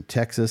that's in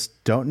Texas,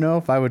 don't know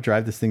if I would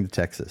drive this thing to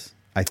Texas.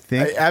 I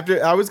think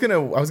I was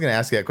gonna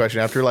ask you that question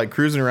after like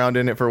cruising around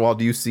in it for a while.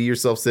 Do you see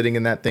yourself sitting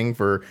in that thing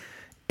for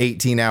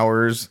 18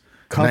 hours?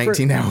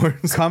 19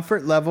 hours.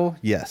 Comfort level,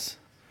 yes.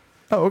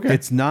 Oh, okay.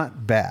 It's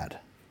not bad.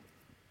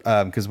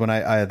 Because when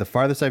I the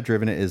farthest I've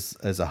driven it is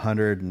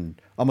 100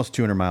 and almost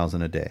 200 miles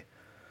in a day.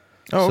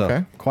 Oh, so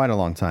okay. Quite a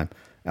long time.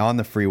 On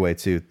the freeway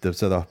too.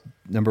 So the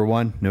number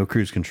one, no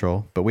cruise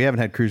control. But we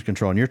haven't had cruise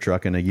control in your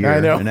truck in a year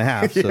and a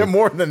half. So. Yeah,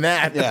 more than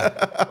that.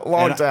 Yeah.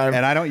 Long time.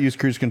 And I don't use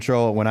cruise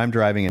control when I'm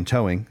driving and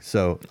towing.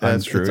 So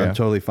that's true. I'm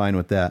totally fine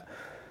with that.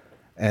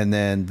 And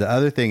then the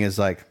other thing is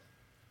like,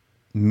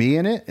 me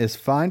in it is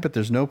fine, but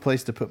there's no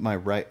place to put my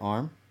right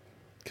arm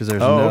because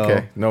there's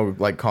no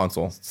like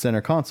console,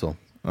 center console.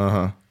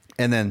 And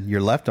then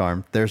your left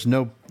arm, there's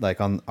no, like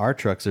on our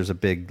trucks, there's a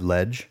big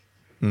ledge.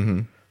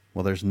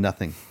 Well, there's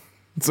nothing.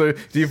 So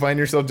do you find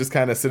yourself just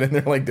kind of sitting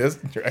there like this?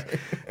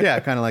 Yeah,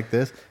 kind of like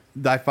this.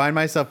 I find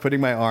myself putting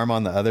my arm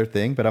on the other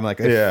thing, but I'm like,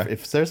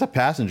 if there's a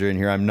passenger in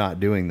here, I'm not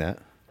doing that.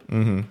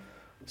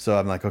 So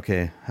I'm like,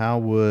 okay, how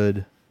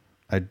would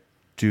I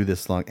do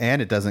this long?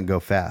 And it doesn't go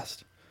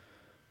fast.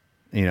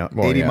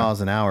 80 miles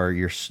an hour,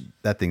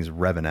 that thing's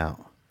revving out.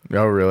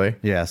 Oh, really?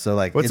 Yeah. So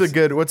like, what's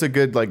a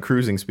good like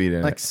cruising speed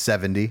in like it?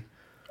 70.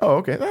 Oh,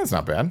 okay. That's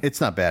not bad. It's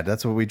not bad.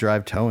 That's what we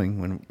drive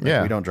towing when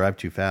we don't drive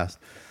too fast.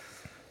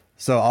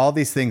 So all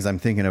these things I'm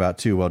thinking about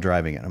too while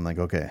driving it. I'm like,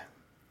 okay.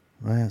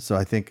 So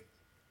I think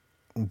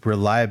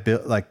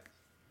reliability, like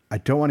I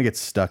don't want to get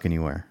stuck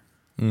anywhere.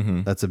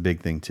 That's a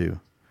big thing too.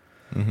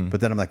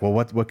 But then I'm like, well,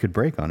 what could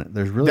break on it?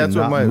 There's really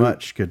not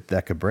much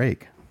that could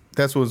break.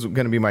 That's what's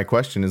going to be my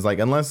question is like,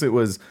 unless it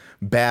was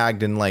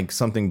bagged and like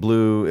something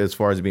blew as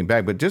far as it being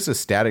bagged, but just a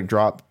static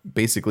drop,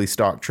 basically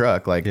stock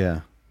truck, like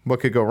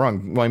what could go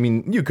wrong? Well, I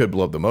mean, you could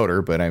blow up the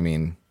motor, but I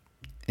mean,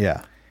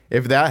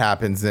 if that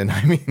happens, then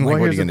I mean, like, Well, what are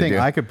here's you the gonna thing. do?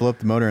 I could blow up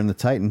the motor in the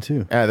Titan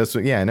too. Yeah, that's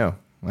what. Yeah, I know.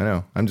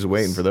 I'm just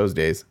waiting for those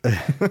days.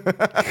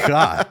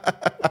 God.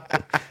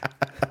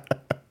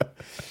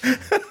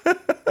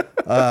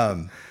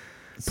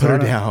 Put her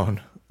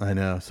down. I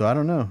know. So I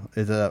don't know.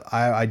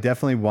 I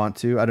definitely want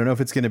to. I don't know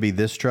if it's going to be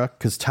this truck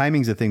because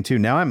timing's a thing too.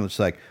 Now I'm just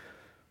like,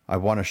 I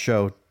want a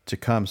show to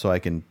come so I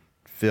can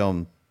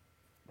film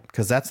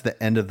because that's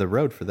the end of the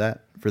road for this.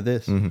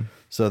 Mm-hmm.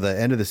 So the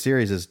end of the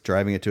series is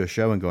driving it to a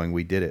show and going,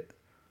 we did it.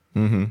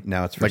 Mm-hmm.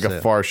 Now it's for like sale.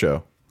 a far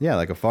show. Yeah,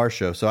 like a far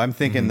show. So I'm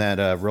thinking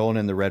that Rolling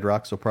in the Red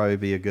Rocks will probably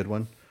be a good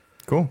one.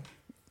 Cool.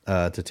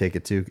 To take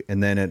it to.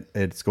 And then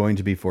it's going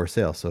to be for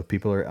sale. So if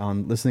people are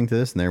listening to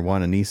this and they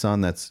want a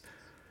Nissan, that's...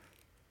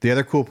 The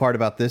other cool part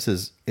about this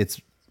is it's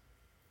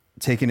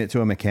taking it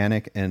to a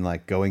mechanic and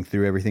like going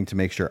through everything to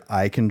make sure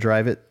I can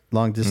drive it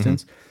long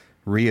distance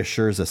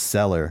reassures a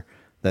seller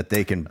that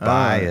they can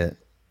buy it.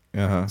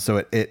 So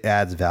it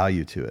adds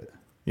value to it.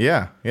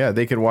 Yeah.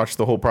 They could watch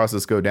the whole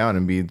process go down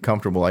and be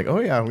comfortable. Like,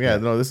 oh yeah,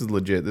 no, this is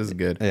legit. This is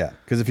good. Yeah,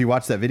 because if you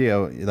watch that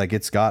video, like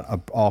it's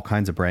got all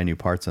kinds of brand new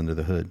parts under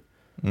the hood.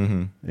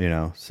 You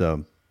know,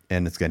 so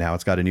and it's got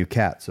a new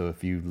cat. So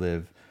if you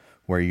live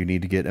where you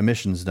need to get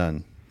emissions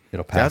done,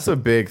 it'll pass. That's a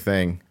big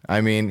thing.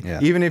 I mean,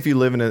 even if you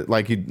live in a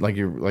like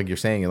you're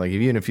saying, like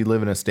even if you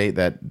live in a state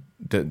that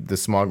the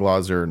smog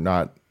laws are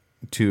not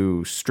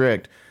too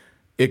strict,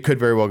 it could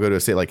very well go to a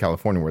state like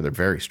California where they're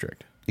very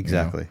strict.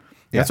 Exactly. You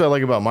know? That's what I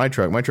like about my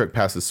truck. My truck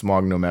passes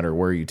smog no matter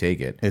where you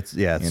take it. It's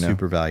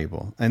super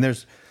valuable. And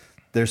there's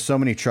so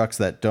many trucks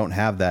that don't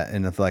have that.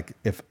 And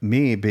if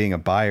me being a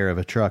buyer of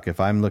a truck, if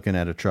I'm looking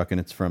at a truck and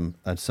it's from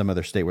some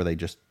other state where they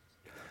just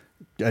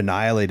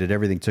annihilated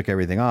everything, took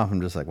everything off,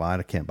 I'm just like, well,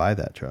 I can't buy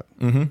that truck.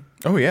 Mm-hmm.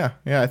 Oh yeah.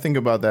 I think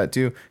about that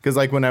too. Because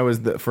like when I was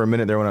for a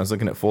minute there, when I was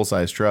looking at full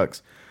size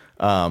trucks,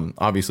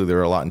 obviously there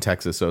were a lot in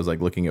Texas, so I was like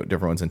looking at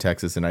different ones in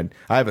Texas, and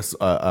I have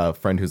a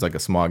friend who's like a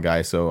smog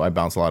guy, so I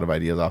bounce a lot of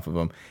ideas off of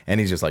him, and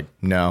he's just like,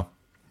 nope.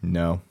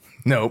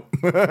 Yep.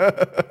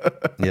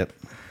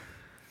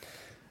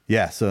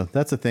 Yeah, so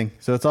that's the thing.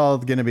 So it's all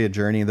going to be a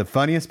journey. The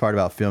funniest part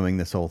about filming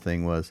this whole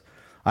thing was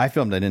I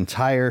filmed an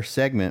entire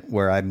segment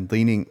where I'm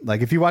leaning,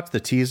 like if you watch the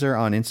teaser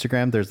on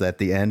Instagram, there's at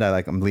the end,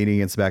 I'm leaning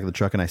against the back of the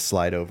truck and I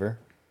slide over.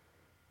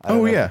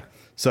 Oh yeah.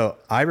 So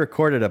I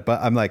recorded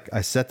but I'm like,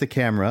 I set the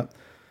camera up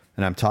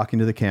and I'm talking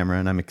to the camera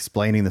and I'm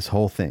explaining this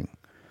whole thing.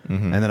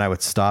 And then I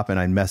would stop and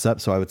I'd mess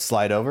up. So I would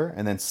slide over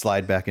and then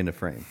slide back into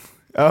frame.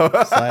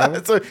 Oh,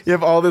 so you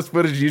have all this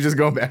footage, you just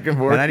go back and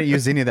forth. And I didn't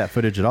use any of that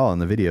footage at all in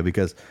the video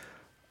because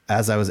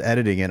as I was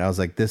editing it, I was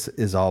like, this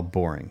is all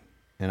boring.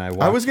 And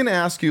I was going to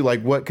ask you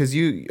like what, because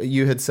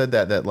you had said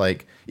that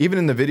like even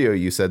in the video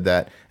you said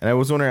that, and I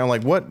was wondering, I'm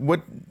like, what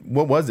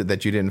was it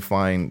that you didn't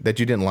find, that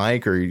you didn't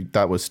like, or you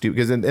thought was stupid?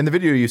 Because in the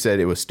video you said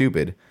it was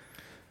stupid.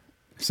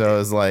 So I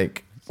was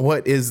like,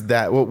 what is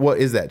that? What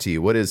is that to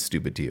you? What is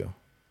stupid to you?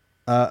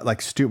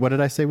 What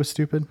did I say was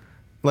stupid?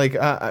 Like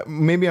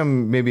maybe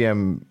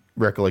I'm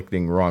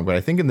recollecting wrong, but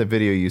I think in the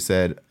video you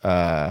said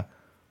I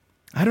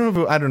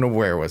don't know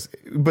where it was,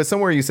 but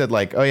somewhere you said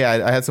like, oh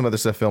yeah, I had some other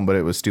stuff filmed, but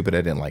it was stupid. I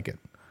didn't like it.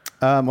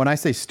 When I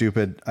say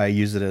stupid, I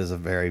use it as a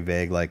very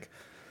vague, like,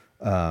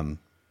 I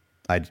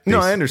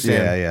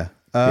understand.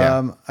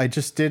 Yeah. I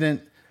just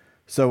didn't.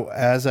 So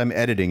as I'm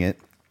editing it,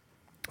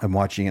 I'm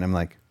watching it. I'm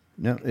like,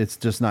 no, it's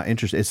just not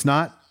interesting. It's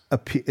not,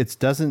 it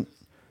doesn't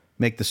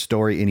make the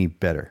story any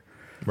better.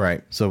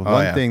 Right. So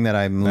one thing that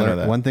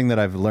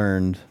I've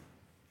learned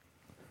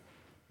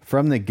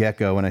from the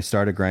get-go when I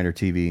started Grindr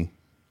TV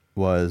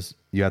was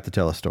you have to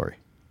tell a story,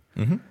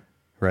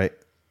 right?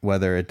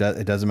 Whether it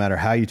doesn't matter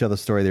how you tell the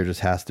story, there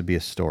just has to be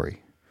a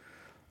story.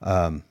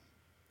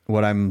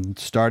 What I'm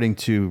starting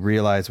to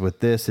realize with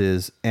this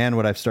is, and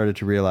what I've started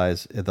to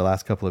realize in the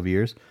last couple of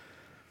years,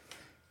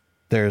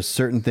 there's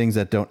certain things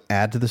that don't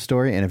add to the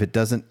story. And if it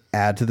doesn't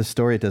add to the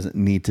story, it doesn't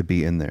need to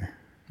be in there.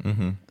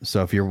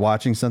 So if you're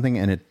watching something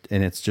and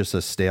it's just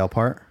a stale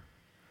part,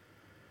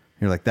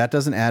 you're like, that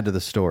doesn't add to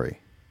the story.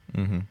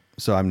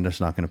 So I'm just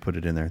not going to put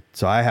it in there.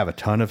 So I have a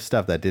ton of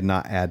stuff that did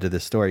not add to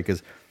this story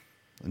because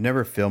I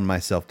never filmed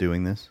myself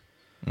doing this.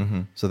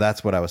 So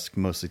that's what I was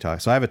mostly talking.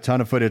 So I have a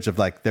ton of footage of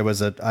like,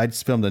 I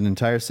just filmed an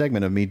entire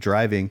segment of me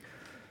driving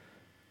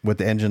with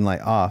the engine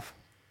light off,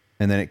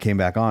 and then it came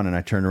back on and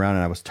I turned around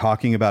and I was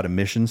talking about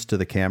emissions to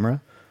the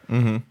camera.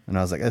 And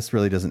I was like, this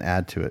really doesn't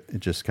add to it. It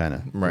just kind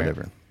of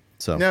whatever.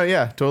 So no,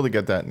 yeah, totally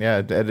get that. Yeah.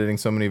 Editing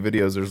so many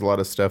videos, there's a lot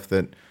of stuff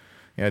that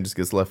just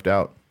gets left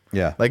out.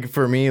 Yeah. Like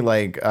for me,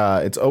 like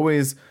it's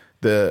always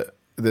the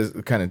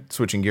kind of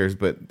switching gears,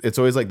 but it's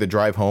always like the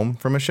drive home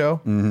from a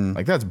show.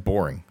 Like that's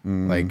boring.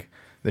 Like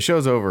the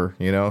show's over,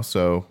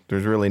 so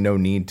there's really no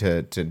need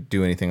to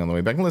do anything on the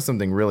way back unless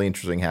something really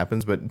interesting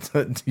happens.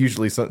 But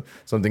usually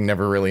something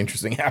never really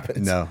interesting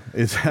happens. No,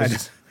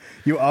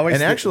 you always.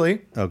 And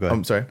actually, oh, go ahead.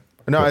 I'm sorry.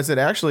 No, I said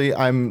actually,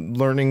 I'm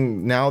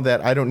learning now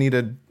that I don't need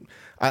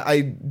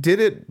I did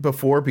it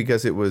before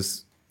because it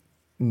was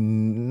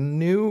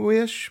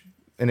newish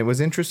and it was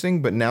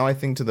interesting, but now I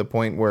think to the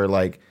point where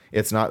like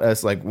it's not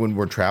us, like when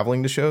we're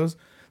traveling to shows,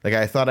 Like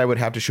I thought I would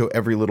have to show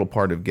every little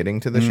part of getting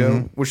to the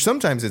show, which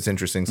sometimes it's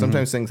interesting.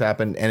 Sometimes things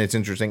happen and it's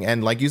interesting.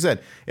 And like you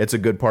said, it's a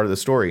good part of the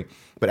story.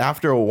 But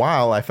after a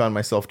while, I found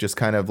myself just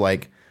kind of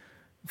like,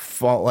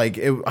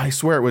 I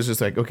swear it was just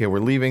like, okay, we're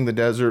leaving the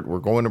desert, we're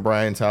going to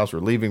Brian's house, we're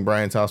leaving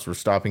Brian's house, we're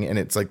stopping, and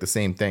it's like the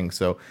same thing.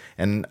 So,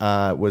 and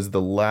it was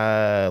the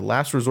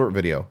last resort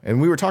video,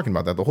 and we were talking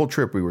about that the whole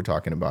trip. We were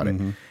talking about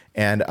it,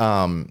 and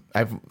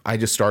I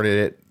just started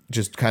it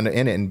just kind of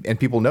in it, and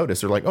people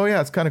noticed. They're like, oh yeah,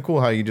 it's kind of cool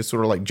how you just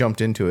sort of like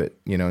jumped into it,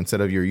 you know,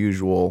 instead of your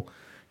usual,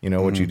 you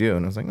know, what you do.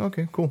 And I was like,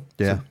 okay, cool.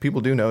 Yeah, so people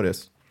do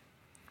notice.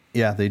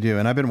 Yeah, they do,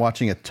 and I've been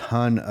watching a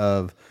ton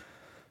of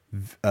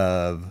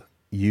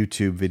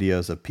YouTube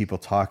videos of people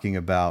talking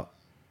about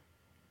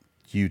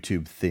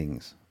YouTube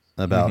things,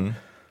 about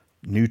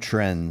new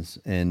trends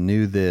and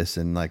new this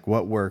and like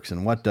what works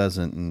and what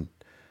doesn't,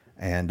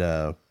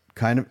 and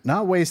kind of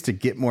not ways to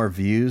get more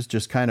views,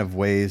 just kind of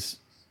ways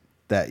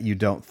that you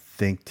don't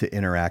think to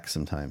interact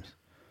sometimes.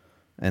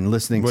 And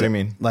listening what to, do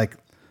you mean? Like,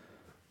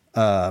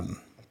 I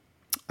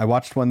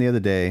watched one the other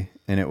day,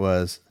 and it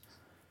was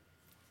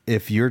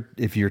if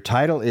your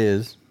title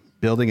is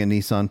building a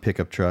Nissan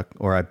pickup truck,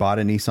 or I bought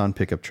a Nissan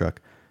pickup truck,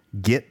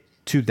 get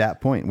to that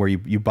point where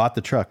you bought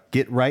the truck,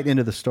 get right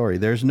into the story.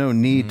 There's no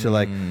need to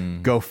like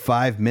go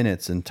 5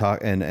 minutes and talk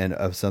and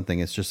of something.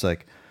 It's just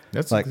like,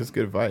 that's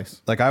good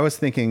advice. Like I was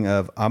thinking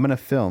of, I'm going to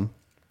film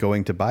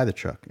going to buy the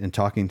truck and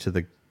talking to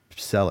the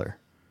seller.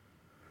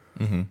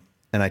 And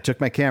I took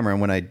my camera,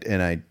 and when I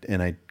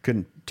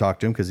couldn't talk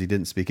to him because he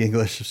didn't speak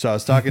English. So I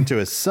was talking to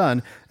his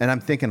son, and I'm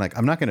thinking like,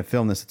 I'm not going to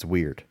film this. It's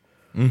weird.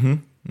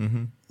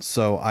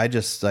 So I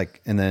just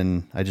and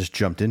then I just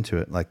jumped into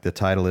it. Like the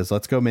title is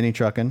 "Let's Go Mini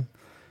Trucking."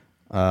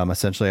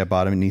 Essentially, I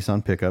bought a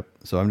Nissan pickup,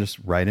 so I'm just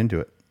right into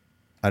it.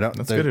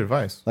 That's good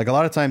advice. Like a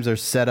lot of times,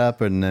 there's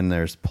setup, and then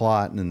there's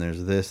plot, and then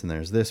there's this, and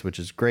there's this, which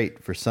is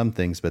great for some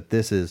things. But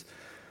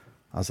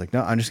I was like,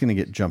 no, I'm just going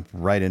to jump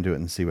right into it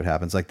and see what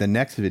happens. Like the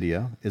next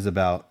video is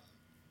about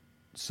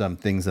some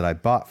things that I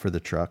bought for the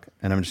truck,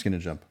 and I'm just going to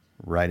jump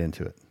right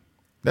into it.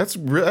 That's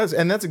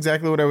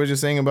exactly what I was just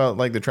saying about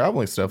like the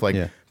traveling stuff.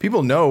 Like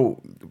people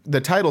know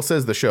the title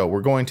says the show,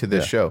 we're going to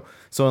this show.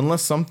 So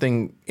unless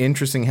something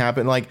interesting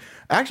happened, like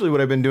actually what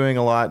I've been doing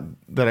a lot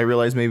that I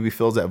realize maybe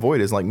fills that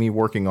void is like me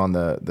working on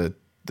the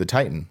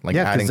Titan, like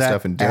adding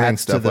stuff and doing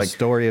stuff to the like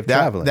story of that,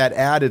 traveling. that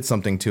added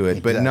something to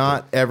it, but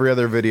not every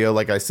other video.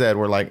 Like I said,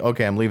 we're like,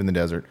 okay, I'm leaving the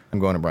desert. I'm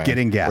going to Brian.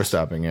 Getting gas. We're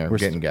stopping. Yeah. We're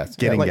getting gas.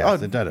 Getting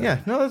gas.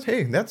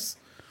 That's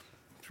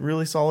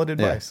really solid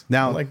advice.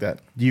 Now, I like that.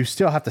 You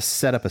still have to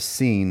set up a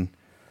scene.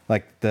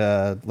 Like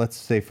let's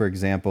say, for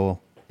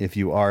example, if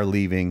you are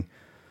leaving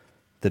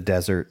the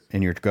desert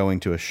and you're going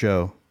to a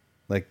show,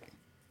 like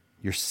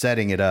you're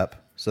setting it up.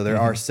 So there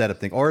are setup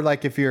things. Or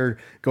like if you're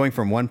going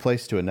from one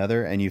place to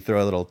another and you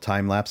throw a little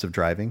time lapse of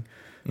driving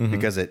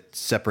because it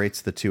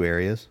separates the two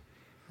areas.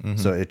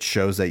 So it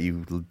shows that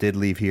you did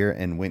leave here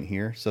and went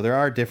here. So there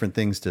are different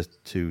things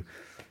to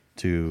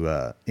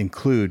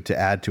include to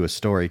add to a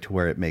story to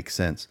where it makes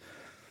sense.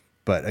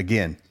 But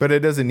again, it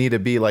doesn't need to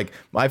be like,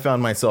 I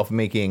found myself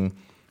making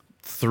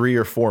 3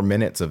 or 4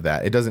 minutes of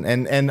that. It doesn't,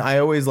 and I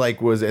always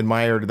was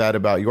admired that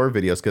about your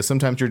videos, because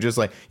sometimes you're just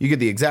like, you get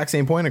the exact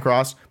same point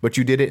across, but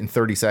you did it in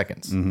 30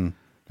 seconds.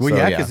 Well,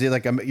 so, because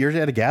you're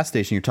at a gas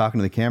station, you're talking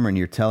to the camera and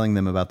you're telling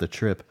them about the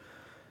trip,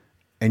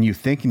 and you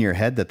think in your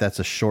head that that's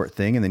a short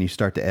thing, and then you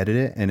start to edit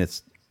it, and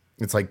it's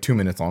like 2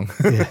 minutes long.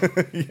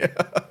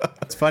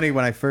 It's funny,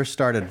 when I first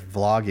started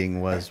vlogging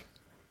was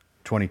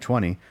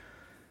 2020.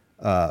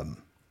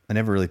 I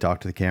never really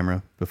talked to the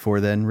camera before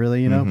then,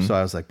 really, you know? So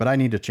I was like, but I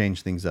need to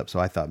change things up. So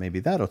I thought maybe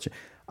that'll change.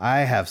 I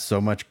have so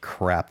much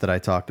crap that I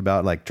talked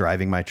about, like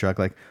driving my truck,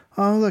 like,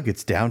 oh, look,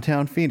 it's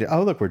downtown Phoenix.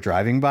 Oh, look, we're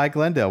driving by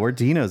Glendale, where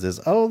Dino's is.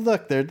 Oh,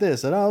 look, they're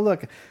this. And oh,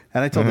 look.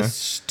 And I told this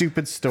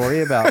stupid story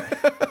about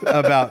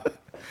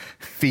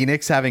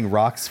Phoenix having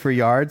rocks for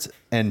yards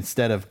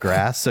instead of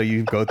grass. So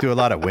you go through a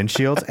lot of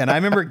windshields. And I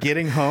remember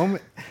getting home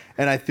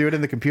and I threw it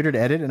in the computer to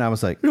edit. And I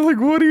was like, you're like,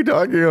 what are you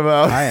talking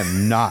about? I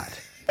am not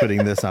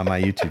putting this on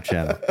my YouTube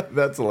channel.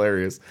 That's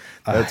hilarious.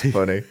 That's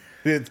funny.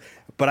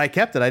 But I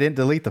kept it. I didn't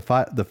delete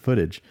the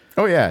footage.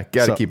 Oh yeah,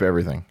 got to keep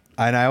everything.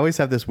 And I always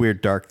have this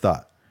weird dark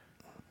thought.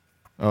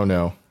 Oh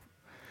no,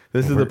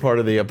 this is the part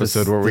of the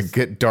episode where we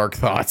get dark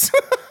thoughts.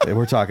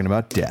 We're talking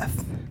about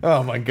death.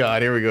 Oh my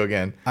God, here we go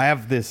again. I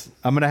have this.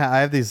 I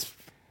have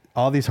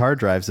all these hard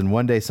drives, and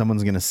one day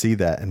someone's gonna see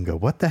that and go,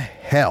 "What the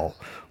hell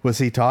was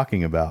he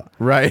talking about?"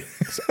 Right.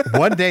 So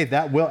one day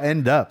that will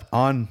end up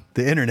on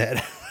the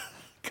internet.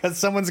 Because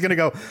someone's going to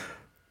go,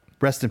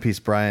 rest in peace,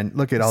 Brian.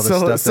 Look at all this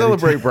stuff.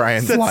 Celebrate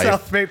Brian's life.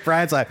 Celebrate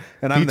Brian's life.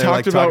 And he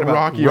talked about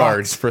rock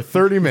yards for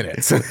 30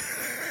 minutes. That's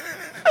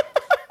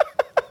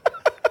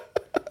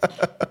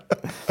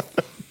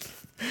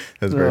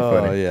very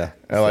funny. Oh, yeah.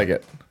 I like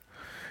it.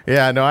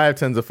 Yeah, no, I have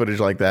tons of footage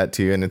like that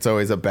too. And it's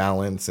always a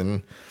balance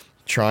and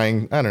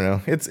trying. I don't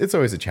know. It's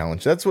always a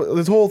challenge. That's what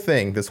this whole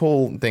thing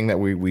that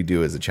we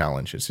do is a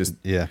challenge. It's just,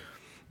 it's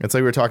like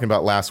we were talking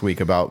about last week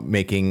about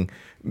making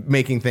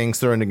things,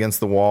 throwing against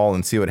the wall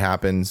and see what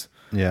happens.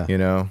 Yeah. You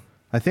know?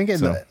 I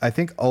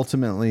think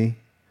ultimately,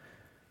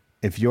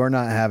 if you're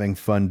not having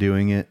fun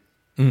doing it,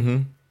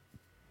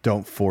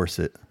 don't force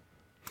it.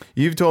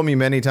 You've told me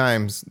many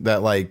times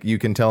that like you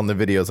can tell in the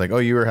videos like, oh,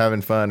 you were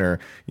having fun or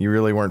you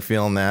really weren't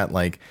feeling that.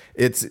 Like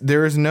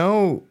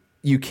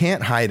you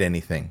can't hide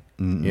anything.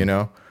 You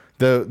know,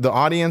 the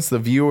audience, the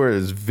viewer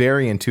is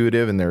very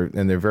intuitive and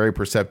they're very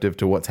perceptive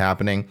to what's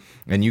happening,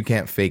 and you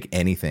can't fake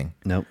anything.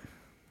 Nope.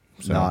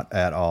 So. Not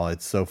at all.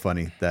 It's so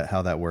funny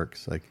how that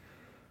works. Like,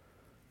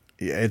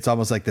 it's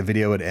almost like the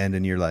video would end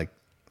and you're like,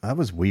 that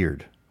was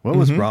weird. What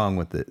was wrong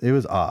with it? It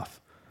was off.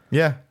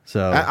 Yeah.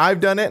 So I've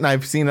done it and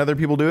I've seen other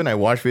people do it and I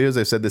watch videos.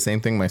 I've said the same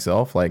thing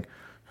myself. Like,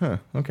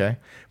 okay.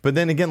 But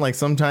then again, like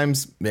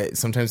sometimes it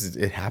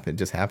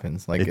just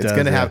happens. Like it's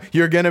going to happen.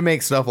 You're going to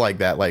make stuff like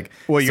that. Like,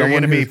 well, you're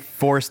going to be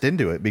forced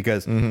into it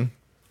because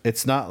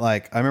it's not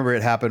like, I remember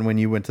it happened when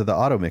you went to the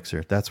auto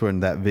mixer. That's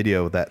when that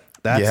video, that's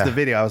the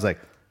video. I was like,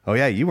 oh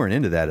yeah, you weren't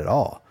into that at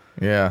all.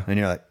 Yeah. And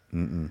you're like,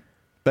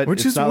 But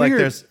which is not weird.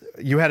 Like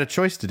you had a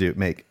choice to do.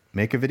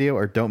 Make a video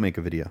or don't make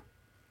a video.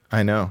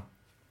 I know.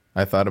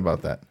 I thought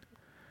about that.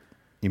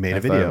 You made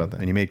a video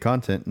and you made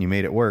content and you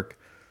made it work.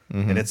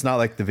 And it's not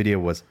like the video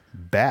was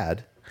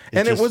bad.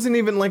 It wasn't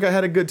even like I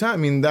had a good time. I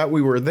mean, that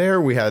we were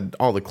there, we had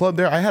all the club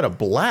there. I had a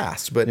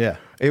blast, but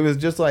it was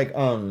just like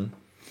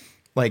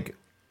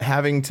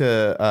having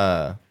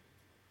to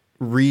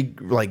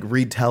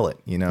retell it,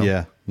 you know?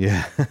 Yeah.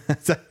 Yeah.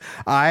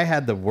 I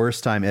had the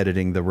worst time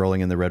editing the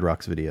Rolling in the Red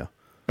Rocks video.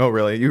 Oh,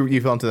 really?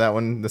 You fell into that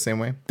one the same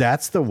way?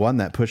 That's the one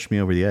that pushed me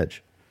over the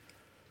edge.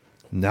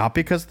 Not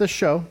because of the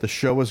show. The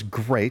show was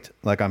great.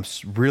 Like, I'm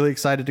really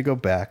excited to go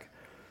back.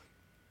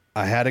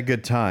 I had a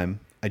good time.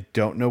 I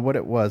don't know what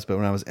it was, but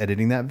when I was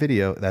editing that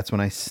video, that's when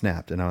I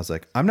snapped. And I was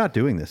like, I'm not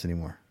doing this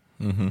anymore.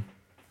 And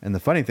the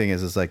funny thing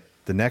is like,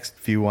 the next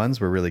few ones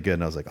were really good.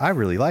 And I was like, I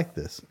really like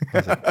this.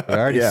 I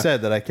already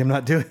said that I'm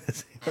not doing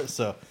this anymore.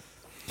 So,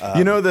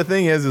 you know, the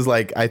thing is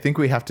like, I think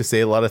we have to say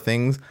a lot of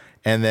things.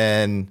 And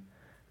then,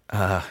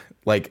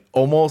 like,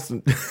 almost,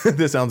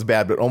 this sounds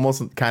bad, but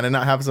almost kind of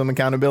not have some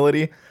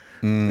accountability.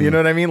 You know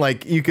what I mean?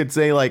 Like you could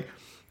say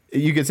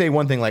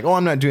one thing like, oh,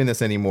 I'm not doing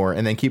this anymore.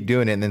 And then keep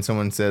doing it. And then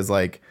someone says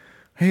like,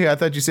 hey, I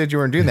thought you said you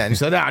weren't doing that. And you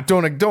said,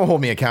 don't hold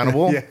me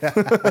accountable.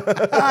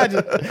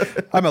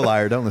 I'm a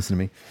liar. Don't listen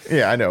to me.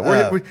 Yeah, I know.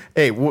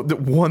 The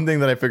one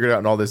thing that I figured out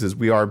in all this is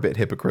we are a bit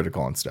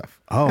hypocritical on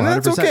stuff. Oh, and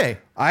that's 100%. Okay.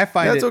 I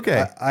find that's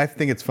okay. I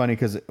think it's funny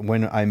because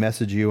when I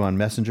message you on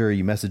Messenger, or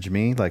you message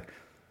me, like,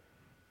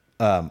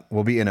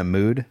 we'll be in a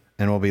mood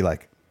and we'll be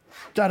like,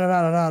 da da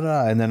da da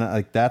da, and then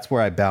like that's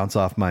where I bounce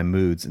off my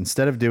moods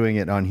instead of doing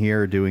it on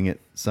here or doing it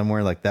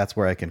somewhere. Like that's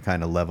where I can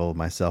kind of level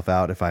myself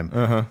out if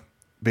I'm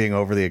being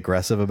overly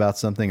aggressive about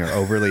something or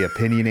overly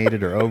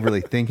opinionated or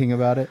overly thinking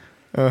about it.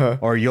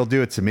 Or you'll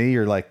do it to me.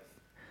 You're like,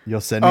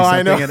 you'll send me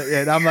something,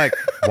 and I'm like,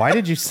 why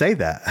did you say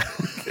that?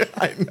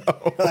 I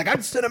know. Like I'm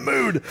just in a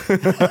mood.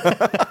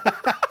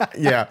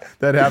 Yeah,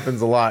 that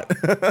happens a lot.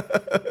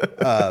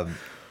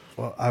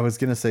 Well, I was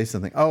gonna say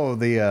something. Oh,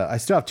 I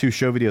still have 2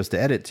 show videos to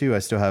edit too. I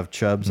still have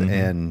Chubbs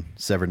and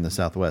Severed in the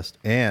Southwest.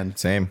 And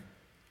same.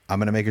 I'm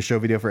gonna make a show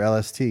video for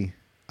LST.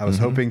 I was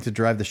hoping to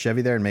drive the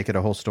Chevy there and make it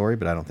a whole story,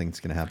 but I don't think it's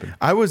gonna happen.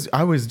 I was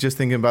just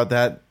thinking about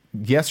that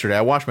yesterday.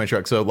 I washed my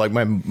truck, so like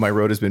my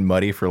road has been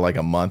muddy for like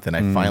a month, and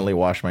I finally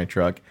washed my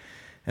truck.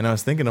 And I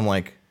was thinking, I'm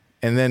like,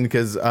 and then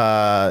because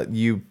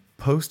you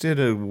posted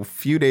a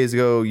few days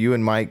ago, you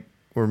and Mike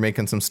were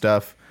making some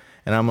stuff,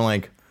 and I'm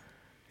like,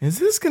 is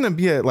this going to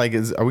be are we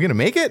going to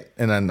make it?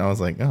 And then I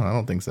was like, oh, I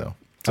don't think so.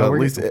 So at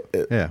least,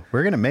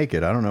 we're going to make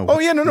it. I don't know. Oh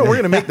yeah, no, we're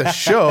going to make the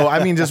show.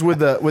 I mean, just with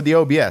the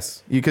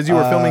OBS, because you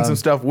were filming some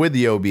stuff with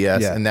the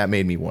OBS, and that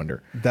made me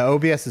wonder. The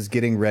OBS is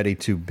getting ready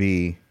to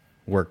be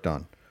worked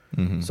on.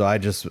 So I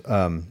just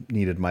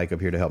needed Mike up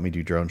here to help me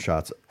do drone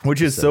shots.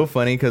 Which is so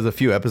funny because a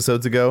few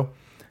episodes ago,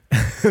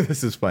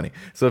 this is funny.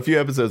 So a few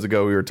episodes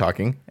ago, we were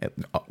talking,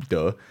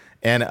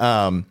 and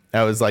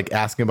I was like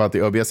asking about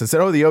the OBS and said,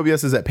 oh, the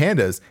OBS is at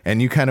Pandas.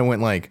 And you kind of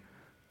went like,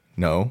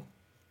 no.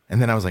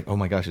 And then I was like, oh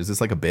my gosh, is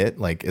this like a bit?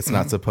 Like it's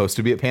not supposed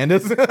to be at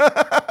Pandas?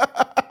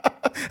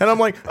 And I'm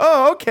like,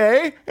 oh,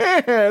 okay.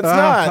 It's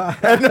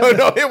not. And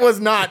no, it was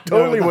not.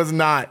 Totally was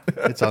not.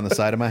 It's on the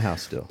side of my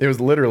house still. It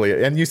was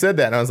literally. And you said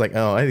that. And I was like,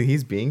 oh, I think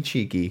he's being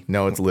cheeky.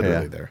 No, it's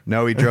literally there.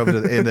 No, we drove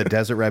in the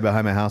desert right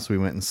behind my house. We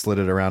went and slid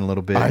it around a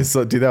little bit.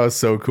 Dude, that was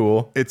so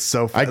cool. It's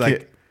so funny.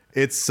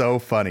 It's so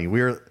funny.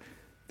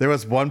 There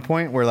was one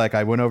point where like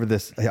I went over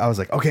this. I was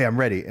like, okay, I'm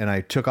ready. And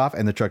I took off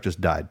and the truck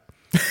just died.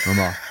 I'm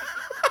off.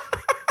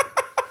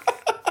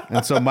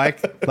 And so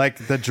Mike, like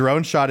the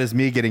drone shot is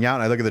me getting out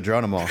and I look at the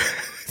drone, I'm all.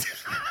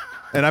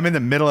 And I'm in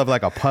the middle of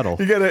like a puddle.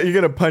 You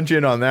gotta punch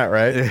in on that,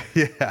 right?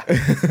 Yeah.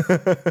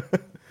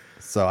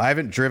 So I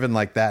haven't driven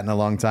like that in a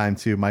long time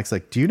too. Mike's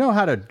like, do you know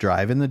how to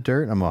drive in the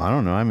dirt? I'm like, I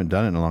don't know. I haven't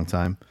done it in a long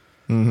time.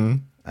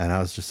 And I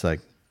was just like,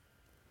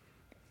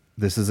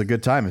 this is a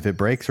good time. If it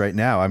breaks right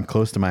now, I'm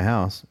close to my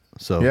house.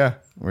 So yeah,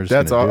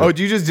 that's all. Oh,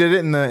 you just did it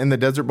in the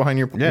desert behind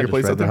your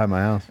place right behind my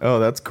house. Oh,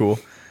 that's cool.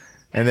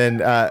 And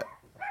then,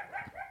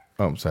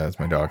 oh, sorry, that's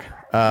my dog.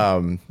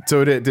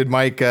 So did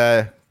Mike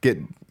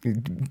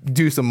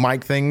do some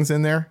mic things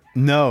in there?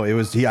 No, it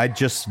was I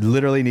just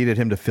literally needed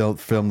him to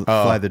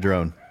fly the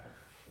drone.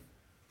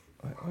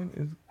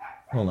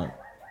 Hold on.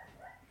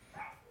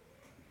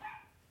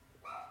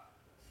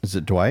 Is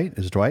it Dwight?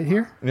 Is Dwight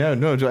here?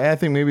 No, I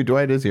think maybe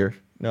Dwight is here.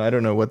 No, I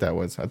don't know what that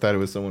was. I thought it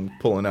was someone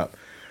pulling up.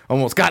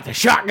 Almost got the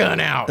shotgun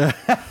out.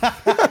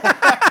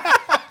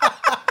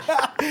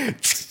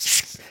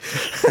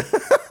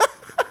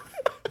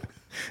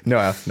 No,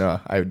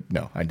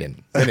 I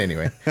didn't. But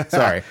anyway,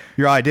 sorry.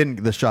 I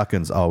didn't. The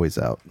shotgun's always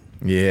out.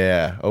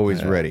 Yeah,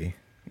 always ready.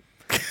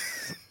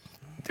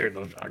 There's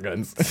no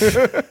shotguns.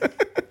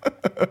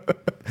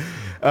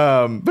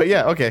 But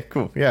yeah, okay,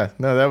 cool. Yeah,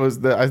 no, that was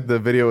the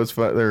video was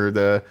fun. Or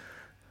the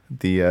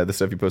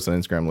stuff you posted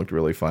on Instagram looked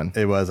really fun.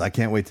 It was. I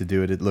can't wait to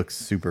do it. It looks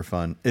super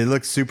fun. It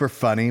looks super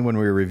funny when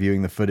we were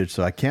reviewing the footage.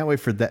 So I can't wait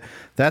for that.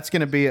 That's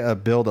going to be a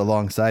build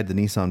alongside the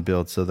Nissan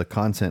build. So the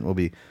content will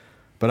be.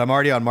 But I'm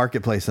already on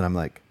Marketplace and I'm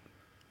like,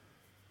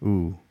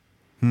 ooh,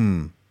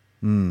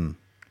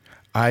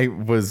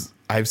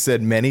 I've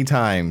said many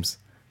times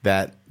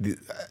that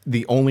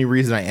the only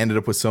reason I ended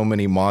up with so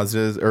many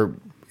Mazdas,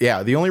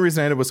 the only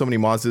reason I ended up with so many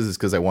Mazdas is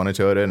because I wanted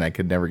a Toyota and I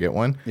could never get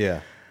one.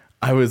 Yeah.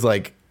 I was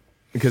like,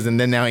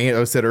 now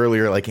I said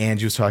earlier, like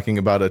Angie was talking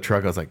about a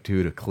truck. I was like,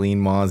 dude, a clean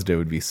Mazda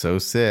would be so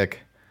sick.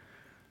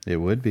 It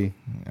would be.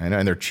 I know,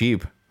 and they're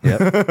cheap.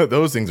 Yep.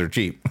 Those things are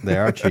cheap. They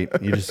are cheap.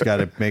 You just got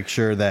to make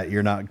sure that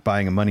you're not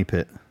buying a money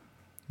pit.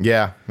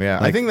 Yeah.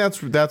 I think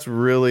that's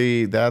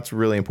really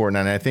important,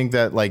 and I think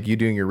that like you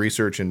doing your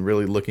research and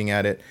really looking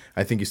at it,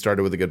 I think you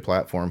started with a good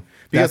platform.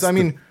 Because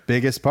the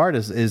biggest part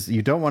is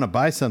you don't want to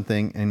buy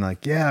something and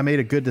like, yeah, I made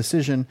a good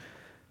decision,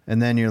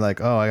 and then you're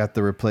like, oh, I got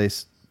to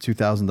replace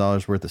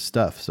 $2,000 worth of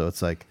stuff. So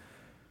it's like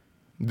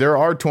there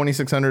are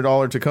 $2,600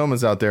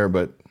 Tacomas out there,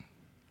 but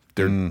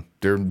they're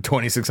 $2,600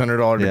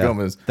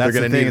 Tacomas. They're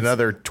going to need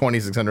another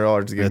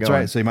 $2,600 to get going. That's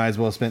right. So you might as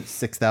well have spent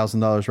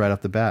 $6,000 right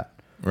off the bat.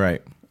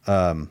 Right.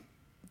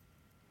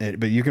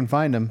 But you can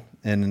find them,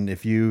 and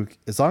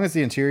as long as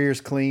the interior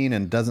is clean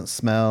and doesn't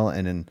smell,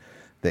 and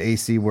the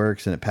AC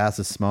works and it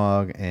passes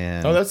smog,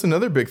 and that's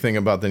another big thing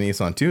about the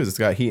Nissan too, is it's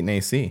got heat and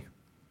AC.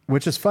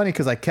 Which is funny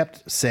because I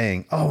kept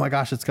saying, "Oh my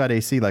gosh, it's got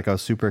AC!" Like I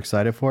was super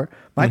excited for it.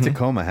 My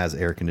Tacoma has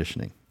air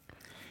conditioning.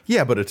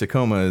 Yeah, but a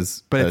Tacoma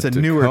is. But it's a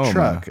newer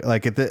truck.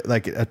 Like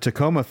a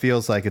Tacoma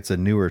feels like it's a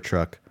newer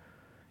truck,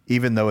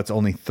 even though it's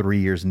only 3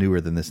 years newer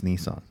than this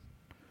Nissan.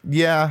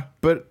 Yeah,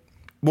 but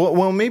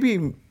well,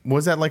 maybe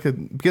was that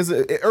because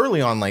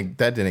early on like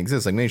that didn't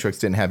exist. Like mini trucks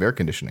didn't have air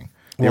conditioning.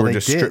 They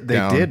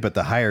did, but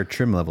the higher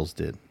trim levels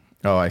did.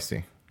 Oh, I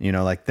see.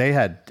 Like they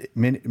had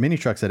mini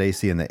trucks had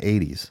AC in the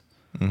 80s.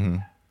 Mm-hmm.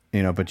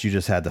 But you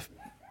just had to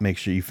make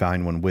sure you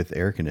find one with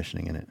air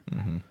conditioning in it.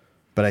 Mm-hmm.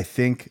 But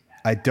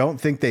I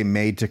don't think they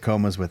made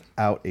Tacomas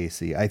without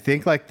AC. I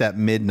think like that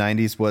mid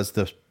 90s was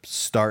the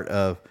start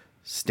of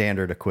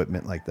standard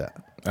equipment like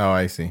that. Oh,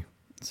 I see.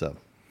 So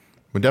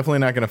we're definitely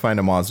not going to find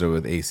a Mazda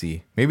with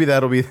AC. Maybe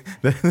maybe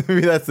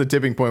that's the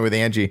tipping point with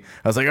Angie.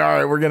 I was like, all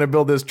right, we're going to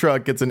build this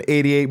truck. It's an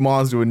 88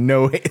 Mazda with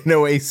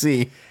no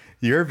AC.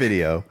 Your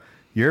video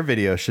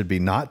should be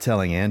not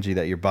telling Angie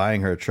that you're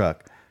buying her a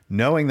truck,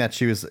 knowing that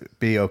she was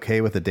be okay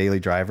with a daily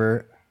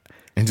driver,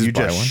 and you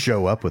just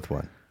show up with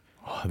one.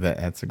 Oh,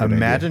 that's a good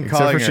Imagine idea.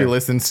 calling Except for her. she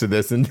listens to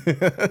this and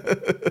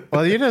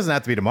Well, it doesn't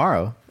have to be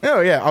tomorrow.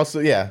 Oh yeah, also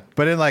yeah.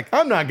 But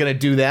I'm not gonna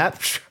do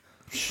that.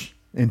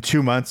 In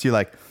 2 months, you're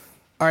like,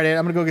 all right,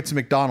 I'm gonna go get some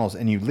McDonald's,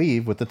 and you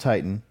leave with the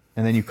Titan,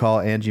 and then you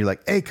call Angie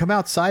like, hey, come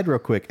outside real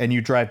quick, and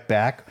you drive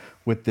back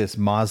with this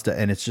Mazda,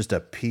 and it's just a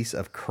piece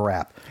of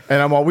crap.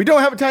 And I'm all, we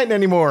don't have a Titan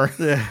anymore.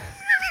 Yeah.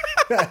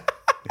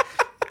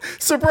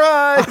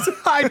 Surprise!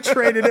 I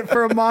traded it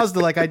for a Mazda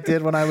like I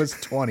did when I was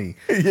 20.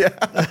 Yeah.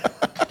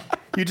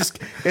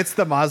 It's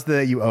the Mazda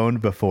that you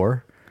owned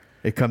before.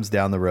 It comes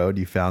down the road.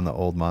 You found the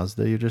old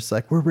Mazda. You're just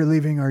like, we're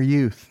reliving our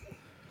youth.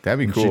 That'd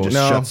be And cool.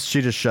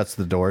 She just shuts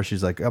the door.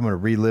 She's like, I'm going to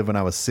relive when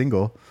I was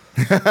single.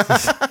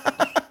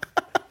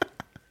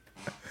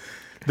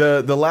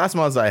 The last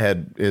Mazda I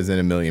had is in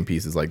a million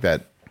pieces like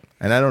that.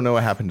 And I don't know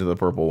what happened to the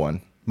purple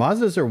one.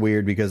 Mazdas are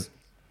weird because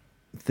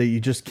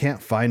you just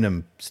can't find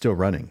them still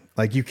running.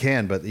 Like you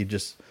can, but you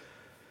just...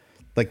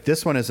 Like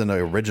this one is an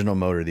original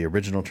motor, the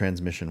original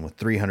transmission with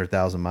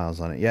 300,000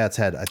 miles on it. Yeah,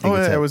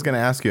 I was going to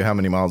ask you how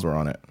many miles were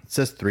on it. It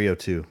says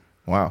 302.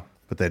 Wow.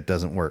 But that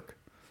doesn't work.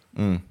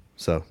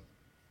 So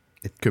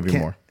it could be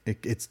more.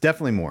 It's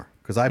definitely more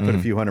because I put a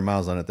few hundred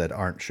miles on it that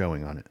aren't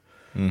showing on it.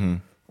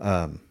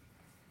 Mm-hmm.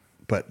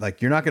 But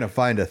like you're not going to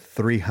find a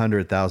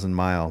 300,000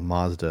 mile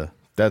Mazda.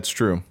 That's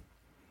true.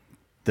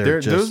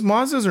 Those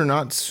Mazdas are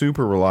not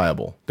super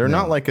reliable. They're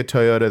not like a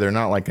Toyota. They're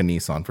not like a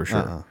Nissan for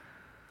sure.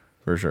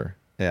 For sure.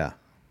 Yeah.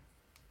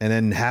 And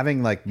then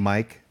having like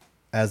Mike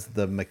as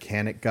the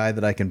mechanic guy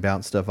that I can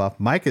bounce stuff off.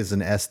 Mike is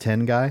an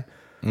S10 guy,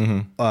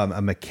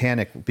 a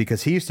mechanic,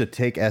 because he used to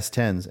take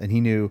S10s and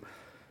he knew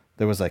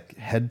there was like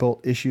head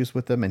bolt issues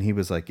with them. And he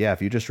was like, yeah,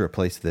 if you just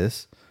replace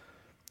this,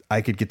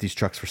 I could get these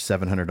trucks for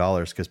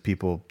 $700 because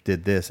people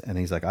did this. And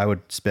he's like, I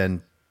would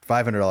spend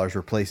 $500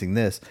 replacing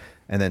this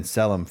and then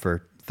sell them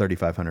for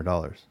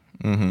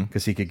 $3,500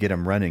 because he could get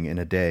them running in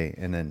a day,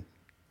 and then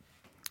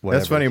whatever.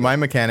 That's funny. My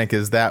mechanic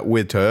is that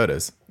with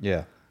Toyotas.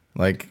 Yeah,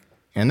 like,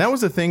 and that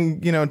was a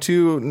thing,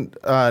 too.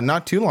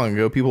 Not too long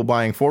ago, people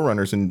buying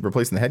 4Runners and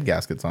replacing the head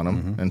gaskets on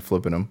them and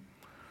flipping them.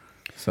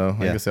 So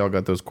I guess they all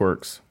got those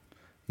quirks.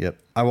 Yep.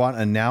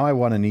 Now I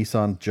want a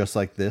Nissan just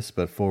like this,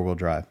 but 4-wheel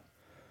drive.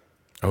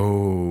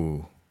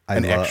 Oh,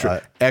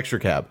 extra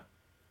cab.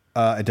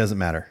 It doesn't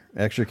matter.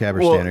 Extra cab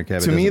or standard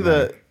cab. To me,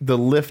 the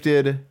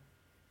lifted,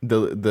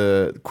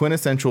 the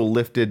quintessential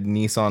lifted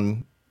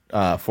Nissan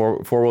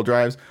 4-wheel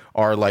drives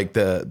are like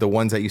the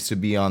ones that used to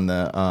be on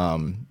the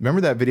remember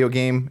that video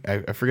game?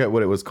 I forget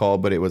what it was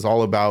called, but it was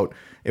all about,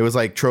 it was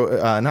like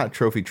not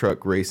trophy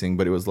truck racing,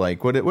 but it was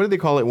like what do they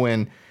call it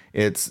when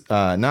it's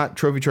not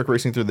trophy truck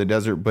racing through the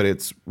desert, but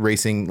it's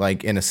racing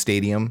like in a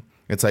stadium.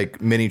 It's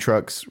like mini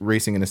trucks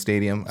racing in a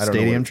stadium. I don't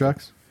know. Stadium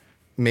trucks?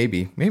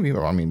 Maybe.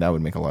 Well, I mean, that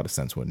would make a lot of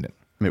sense, wouldn't it?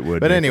 It would.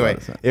 But anyway,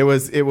 it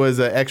was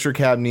an extra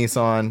cab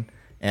Nissan,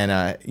 and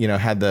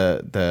had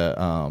the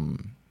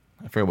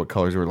I forget what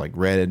colors were, like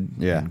red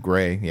and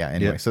gray. Yeah.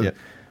 Anyway, so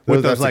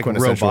with those like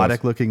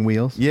robotic looking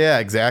wheels. Yeah,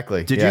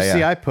 exactly. Did you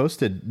see? I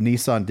posted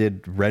Nissan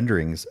did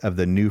renderings of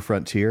the new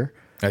Frontier.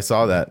 I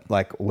saw that,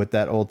 like with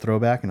that old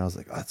throwback, and I was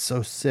like, oh, that's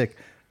so sick.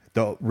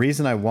 The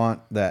reason I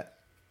want that,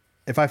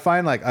 if I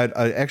find like an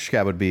extra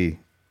cab would be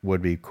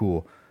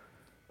cool.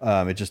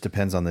 It just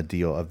depends on the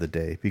deal of the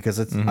day, because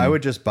it's I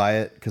would just buy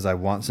it because I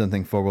want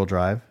something 4-wheel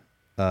drive,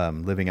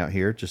 living out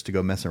here just to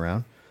go mess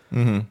around,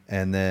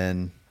 and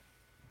then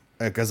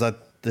because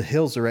the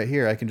hills are right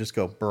here, I can just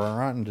go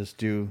and just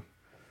do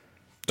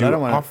I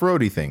don't want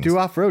off-roady things. Do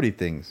off-roady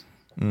things,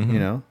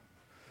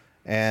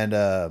 and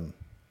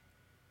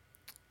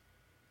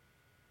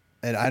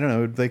I don't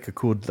know, like a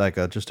cool,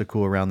 just a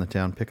cool around the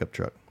town pickup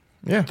truck.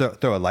 Yeah.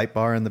 Throw a light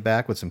bar in the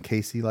back with some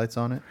KC lights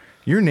on it.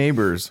 Your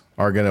neighbors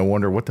are going to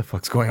wonder what the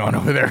fuck's going on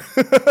over there.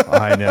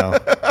 I know.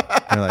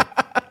 They're like,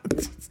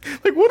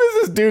 what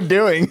is this dude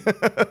doing?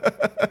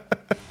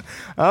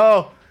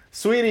 Oh,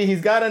 sweetie,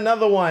 he's got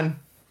another one.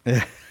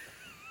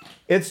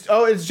 It's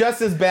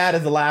just as bad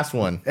as the last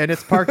one. And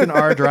it's parked in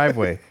our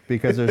driveway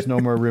because there's no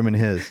more room in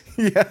his.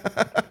 Yeah.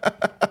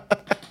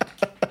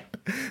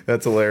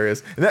 That's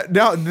hilarious.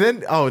 Now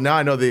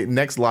I know the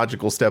next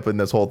logical step in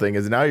this whole thing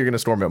is now you're going to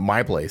storm at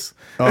my place.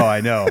 Oh,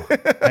 I know.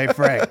 Hey,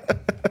 Frank,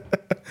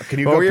 can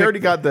you? We already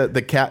got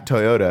the cat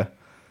Toyota.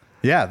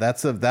 Yeah,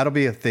 that'll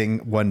be a thing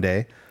one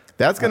day.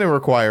 That's going to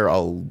require a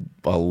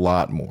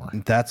lot more.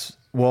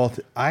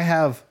 I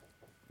have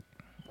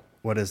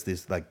what is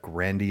these like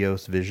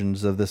grandiose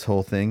visions of this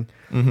whole thing.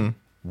 Mm-hmm.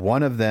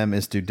 One of them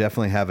is to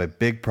definitely have a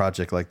big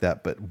project like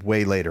that, but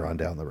way later on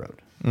down the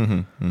road.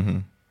 Mm-hmm. Mm-hmm.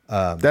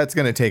 That's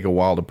going to take a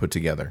while to put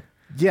together.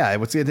 Yeah,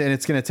 and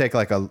it's going to take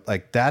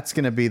that's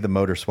going to be the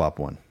motor swap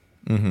one.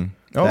 Mm-hmm.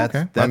 Oh,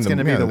 okay. That's going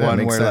to be the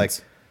one where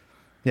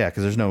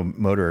because there's no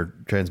motor or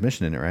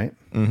transmission in it, right?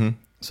 Mm-hmm.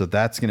 So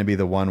that's going to be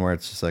the one where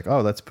it's just like,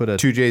 oh, let's put a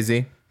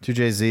 2JZ,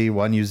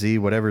 1UZ,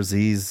 whatever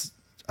Z's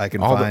I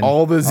can find.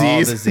 All the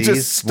Z's.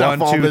 Just stuff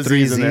 1, 2,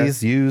 3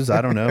 Z's. Use,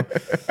 I don't know.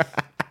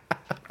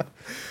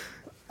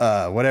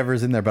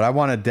 Whatever's in there, but I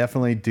want to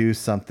definitely do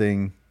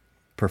something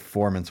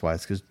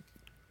performance-wise, because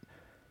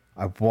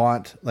I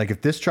want,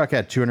 if this truck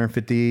had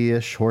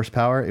 250-ish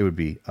horsepower, it would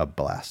be a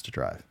blast to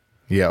drive.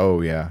 Yeah.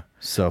 Oh, yeah.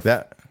 So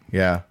that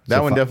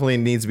one definitely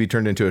needs to be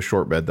turned into a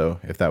short bed, though,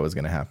 if that was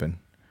going to happen.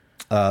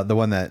 The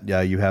one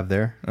that you have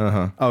there?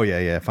 Uh-huh. Oh,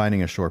 yeah.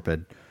 Finding a short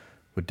bed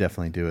would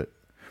definitely do it.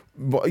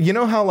 Well, you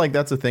know how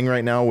that's a thing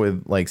right now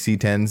with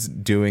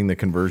C10s doing the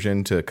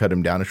conversion to cut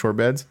them down to short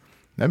beds?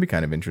 That'd be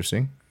kind of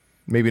interesting.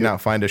 Maybe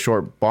not find a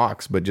short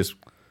box, but just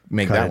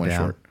make that one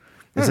short.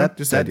 Does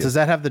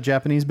that have the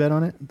Japanese bed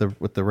on it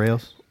with the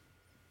rails?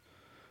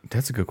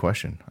 That's a good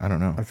question. I don't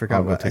know. I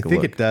forgot. I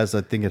think it does.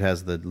 I think it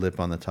has the lip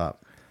on the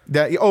top.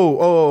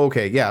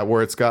 Okay, yeah,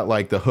 where it's got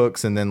the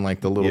hooks and then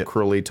the little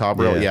curly top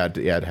rail. Yeah,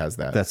 it has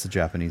that. That's the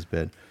Japanese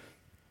bed.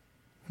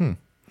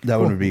 That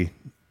one would be.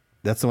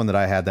 That's the one that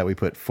I had that we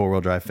put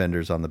 4-wheel drive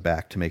fenders on the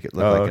back to make it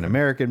look like an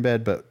American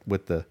bed, but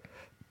with the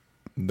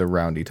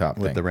roundy top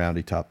thing. With the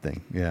roundy top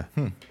thing. Yeah.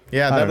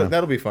 Yeah,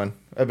 that'll be fun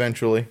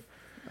eventually.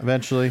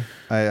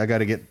 I got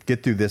to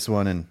get through this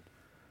one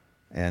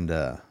and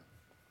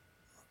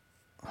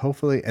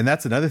hopefully, and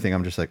that's another thing.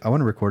 I'm just I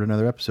want to record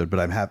another episode, but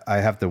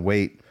I have to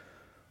wait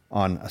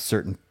on a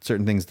certain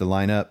things to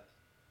line up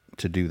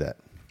to do that.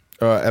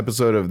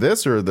 Episode of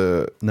this or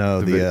the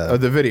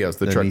videos,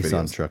 the truck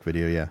Nissan videos. Truck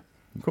video, yeah.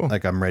 Cool.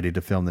 I'm ready to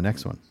film the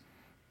next one.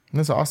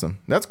 That's awesome.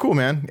 That's cool,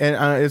 man. And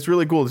it's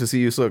really cool to see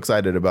you so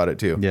excited about it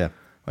too. Yeah.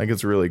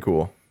 It's really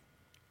cool.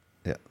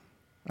 Yeah.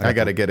 I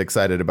got to get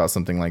excited about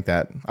something like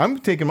that. I'm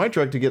taking my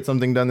truck to get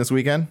something done this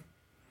weekend.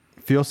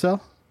 Fuel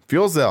cell?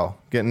 Fuel cell.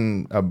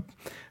 Getting a...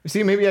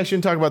 See, maybe I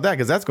shouldn't talk about that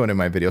because that's going in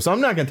my video. So I'm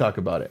not going to talk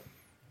about it.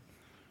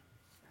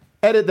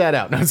 Edit that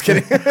out. No, I was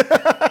kidding.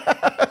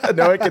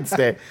 No, it can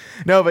stay.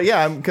 No, but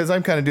yeah, because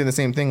I'm kind of doing the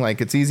same thing.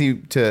 Like, it's easy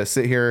to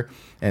sit here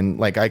and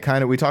like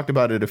we talked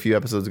about it a few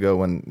episodes ago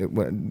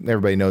when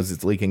everybody knows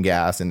it's leaking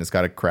gas and it's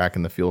got a crack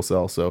in the fuel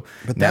cell. So,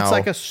 but that's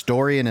like a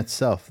story in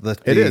itself.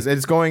 It is.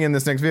 It's going in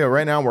this next video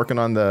right now. I'm working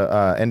on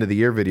the end of the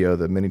year video,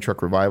 the Mini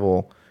Truck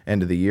Revival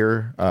end of the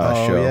year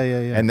show.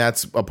 Yeah. And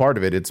that's a part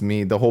of it. It's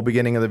me. The whole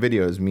beginning of the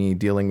video is me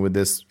dealing with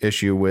this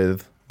issue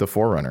with the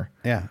 4Runner.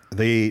 Yeah,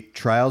 the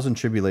trials and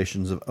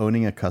tribulations of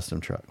owning a custom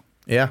truck.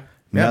 Yeah,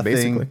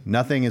 basically.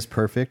 Nothing is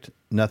perfect.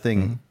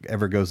 Nothing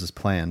ever goes as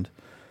planned.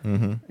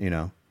 You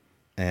know,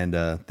 and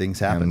things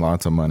happen. And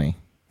lots of money.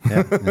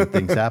 Yeah, and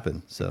things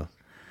happen. So,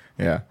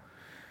 yeah.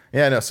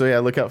 No. So yeah,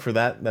 look out for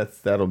that.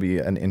 That'll be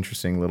an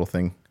interesting little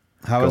thing.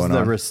 How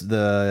is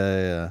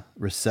the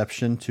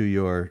reception to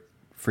your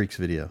Freaks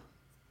video?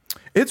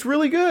 It's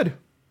really good.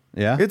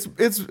 Yeah,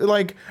 it's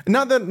like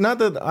not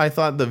that I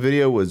thought the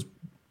video was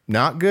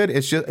not good.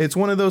 It's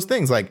one of those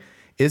things like,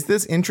 is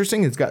this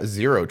interesting? It's got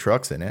 0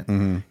 trucks in it,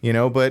 you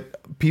know,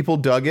 but people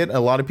dug it. A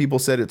lot of people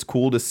said it's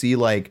cool to see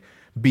like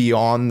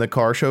beyond the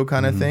car show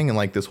kind of thing and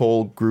like this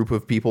whole group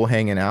of people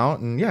hanging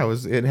out. And yeah,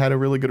 it had a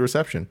really good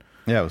reception.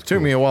 Yeah, it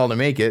took me a while to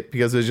make it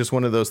because it was just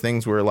one of those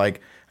things where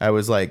like I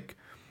was like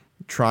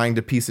trying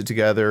to piece it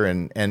together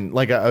and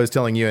like I was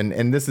telling you,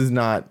 and this is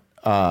not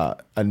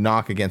a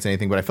knock against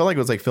anything, but I felt like it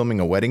was like filming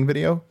a wedding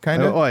video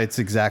kind of. Oh, it's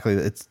exactly.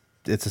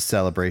 It's a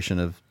celebration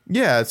of.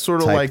 Yeah, it's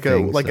sort of like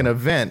an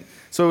event.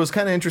 So it was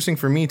kind of interesting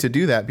for me to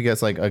do that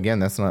because, like, again,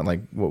 that's not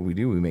like what we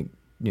do. We make,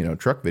 you know,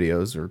 truck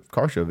videos or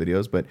car show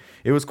videos, but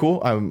it was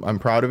cool. I'm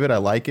proud of it. I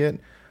like it.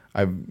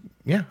 I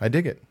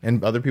dig it,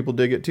 and other people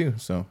dig it too.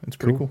 So it's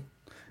pretty cool.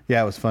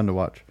 Yeah, it was fun to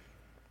watch.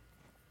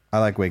 I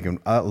like waking.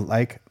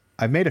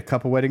 I've made a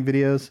couple wedding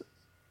videos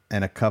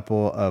and a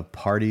couple of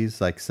parties,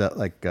 like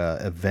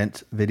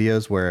event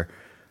videos where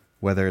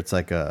whether it's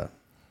like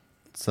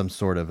some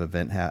sort of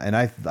event and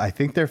I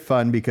think they're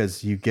fun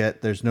because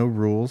there's no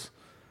rules.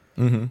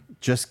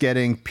 Just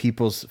getting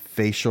people's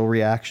facial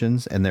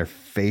reactions and their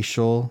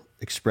facial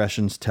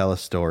expressions tell a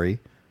story.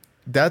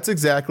 That's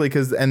exactly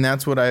and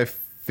that's what I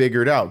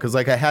figured out. Cause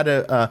like I had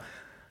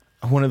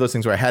one of those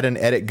things where I had an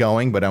edit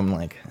going, but I'm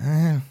like,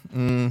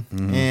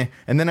 And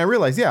then I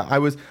realized, I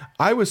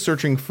was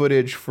searching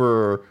footage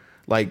for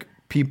like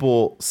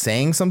people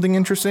saying something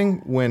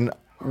interesting when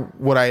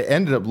what I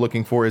ended up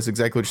looking for is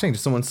exactly what you're saying.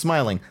 Just someone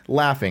smiling,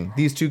 laughing.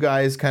 These two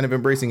guys kind of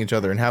embracing each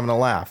other and having a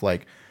laugh.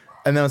 Like,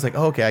 and then I was like,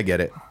 oh, okay, I get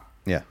it.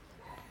 Yeah.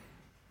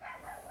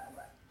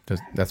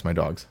 That's my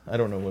dogs. I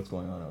don't know what's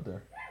going on out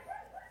there.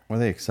 What are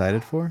they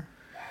excited for?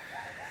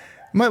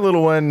 My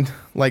little one,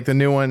 like the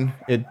new one,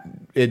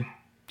 it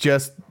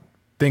just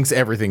thinks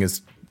everything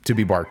is to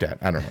be barked at.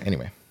 I don't know.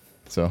 Anyway,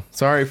 so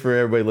sorry for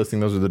everybody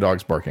listening. Those are the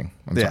dogs barking.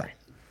 I'm sorry.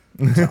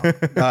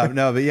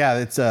 No, but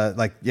yeah,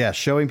 it's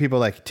showing people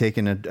like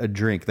taking a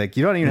drink. Like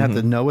you don't even have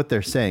to know what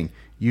they're saying.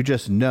 You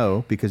just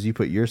know because you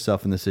put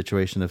yourself in the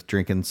situation of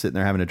drinking, sitting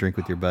there having a drink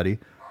with your buddy.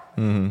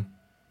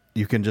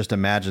 You can just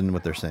imagine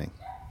what they're saying.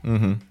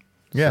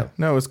 Yeah,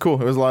 no, it was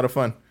cool. It was a lot of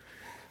fun.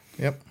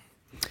 Yep.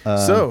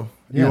 So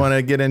you want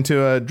to get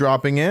into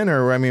dropping in,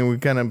 or I mean, we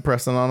kind of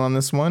pressing on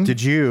this one.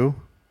 Did you?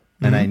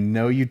 And I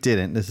know you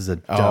didn't. This is a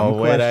dumb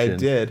question. Wait, I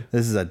did.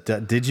 This is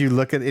did you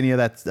look at any of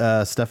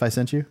that stuff I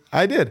sent you?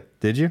 I did.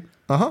 Did you?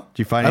 Did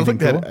you find anything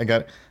cool? I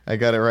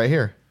got it right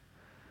here.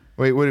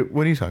 Wait, what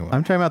are you talking about?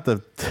 I'm talking about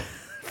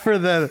for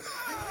the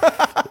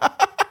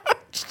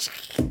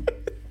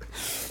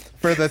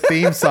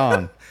theme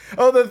song.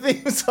 Oh, the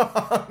theme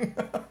song.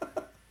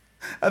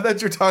 I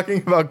thought you were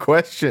talking about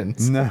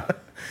questions. No.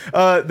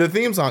 The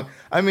theme song.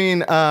 I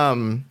mean,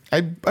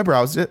 I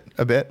browsed it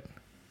a bit.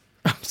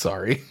 I'm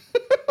sorry.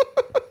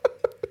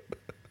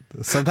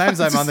 Sometimes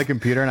I'm on the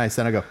computer and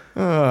I go,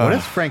 what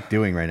is Frank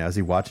doing right now? Is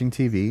he watching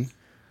TV?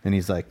 And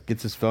he's like,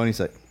 gets his phone. He's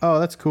like, oh,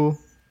 that's cool.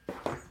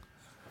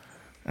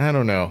 I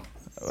don't know.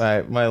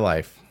 My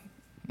life.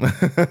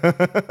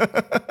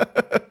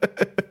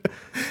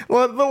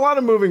 Well, a lot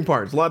of moving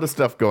parts, a lot of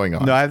stuff going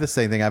on. No, I have the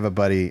same thing. I have a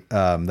buddy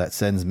that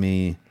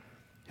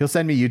he'll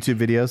send me YouTube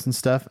videos and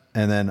stuff.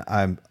 And then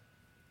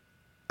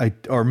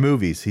or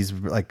movies. He's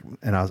like,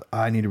 and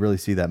I need to really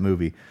see that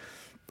movie.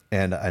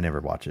 And I never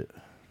watch it.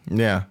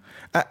 Yeah.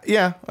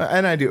 Yeah.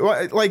 And I do.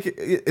 Like,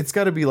 it's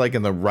got to be like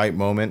in the right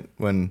moment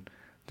when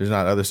there's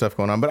not other stuff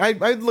going on. But I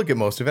look at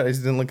most of it. I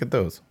just didn't look at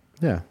those.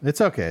 Yeah.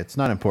 It's okay. It's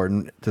not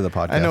important to the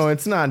podcast. I know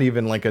it's not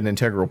even like an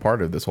integral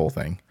part of this whole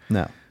thing.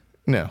 No.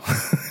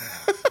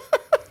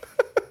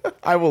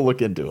 I will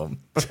look into them.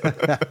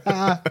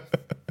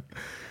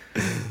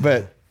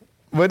 But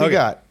what do you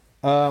got?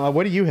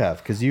 What do you have?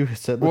 Because you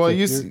said, well,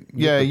 you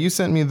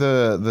sent me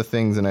the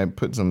things, and I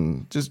put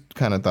just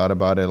kind of thought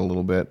about it a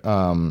little bit.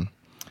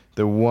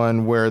 The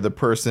one where the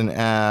person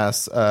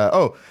asks,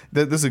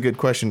 this is a good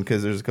question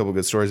because there's a couple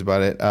good stories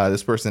about it.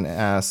 This person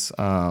asks,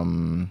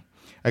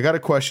 I got a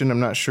question. I'm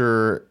not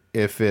sure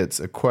if it's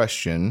a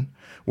question.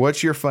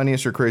 What's your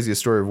funniest or craziest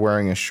story of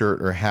wearing a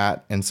shirt or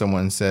hat and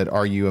someone said,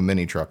 "Are you a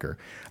mini trucker?"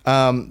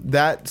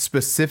 That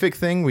specific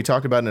thing we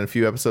talked about in a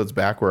few episodes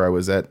back, where I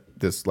was at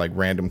this like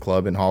random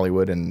club in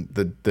Hollywood, and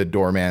the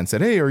doorman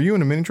said, "Hey, are you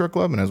in a mini truck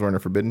club?" And I was wearing a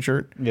Forbidden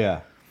shirt.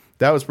 Yeah.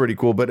 That was pretty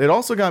cool. But it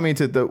also got me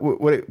to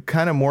what it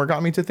kind of more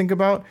got me to think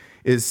about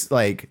is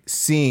like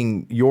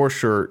seeing your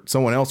shirt,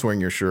 someone else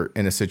wearing your shirt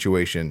in a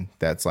situation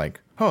that's like,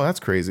 oh,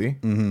 that's crazy.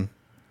 Mm-hmm.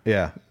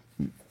 Yeah.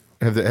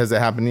 Has that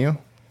happened to you?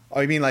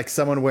 Oh, you mean like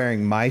someone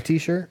wearing my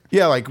t-shirt?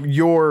 Yeah, like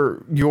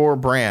your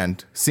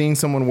brand, seeing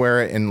someone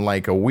wear it in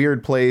like a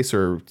weird place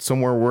or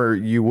somewhere where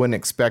you wouldn't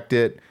expect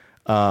it.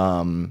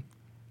 I've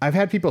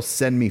had people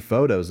send me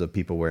photos of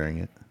people wearing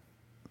it.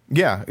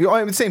 Yeah,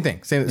 same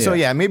thing. Same. Yeah. So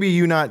yeah, maybe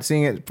you not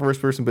seeing it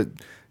first person, but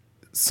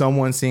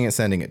someone seeing it,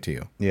 sending it to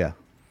you. Yeah,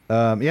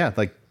 yeah.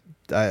 Like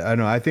I don't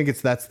know. I think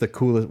that's the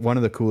coolest, one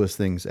of the coolest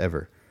things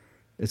ever.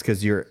 It's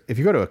because if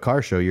you go to a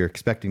car show, you're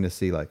expecting to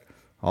see like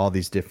all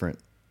these different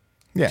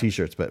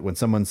t-shirts, but when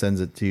someone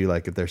sends it to you,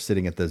 like if they're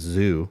sitting at the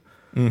zoo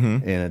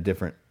in a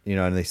different,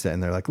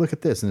 and they're like, look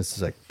at this, and it's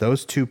just like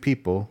those two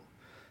people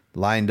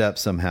lined up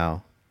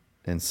somehow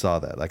and saw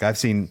that. Like I've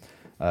seen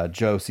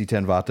Joe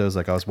C10 Vatos,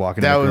 like I was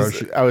walking in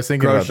the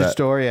grocery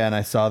store, and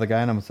I saw the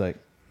guy, and I was like,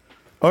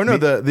 oh no,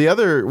 the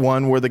other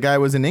one where the guy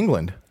was in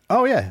England.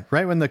 Oh yeah,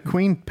 right when the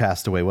Queen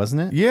passed away,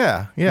 wasn't it?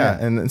 Yeah.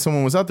 And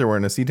someone was out there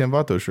wearing a C10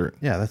 Vato shirt.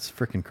 Yeah, that's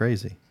freaking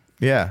crazy.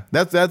 Yeah,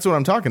 that's what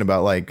I'm talking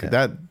about. Like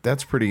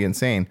that's pretty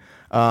insane.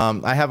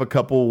 I have a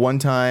couple. One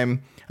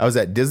time I was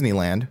at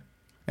Disneyland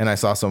and I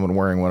saw someone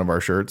wearing one of our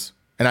shirts,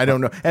 and I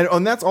don't know.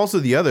 And that's also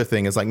the other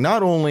thing is like,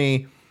 not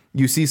only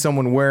you see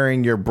someone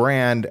wearing your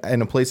brand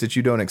in a place that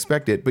you don't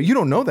expect it, but you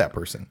don't know that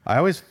person. I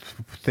always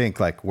think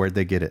like, where'd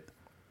they get it?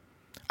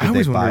 I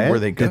always wonder where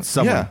they got. Did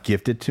someone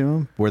gift it to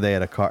them? Were they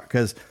at a car?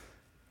 Because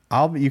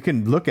you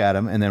can look at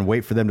them and then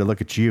wait for them to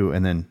look at you,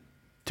 and then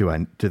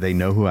do they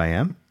know who I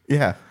am?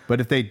 Yeah. But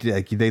if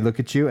they look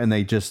at you and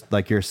they just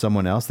like you're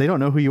someone else, they don't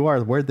know who you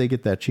are. Where'd they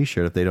get that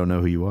t-shirt if they don't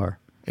know who you are?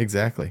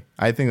 Exactly.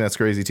 I think that's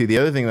crazy too. The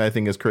other thing that I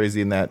think is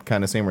crazy in that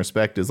kind of same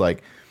respect is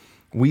like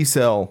we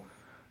sell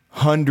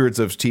hundreds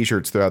of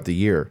t-shirts throughout the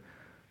year.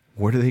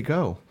 Where do they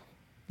go?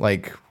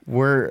 Like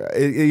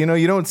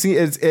you don't see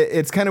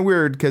it's kind of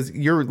weird because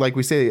you're like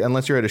we say,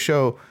 unless you're at a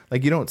show,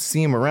 like you don't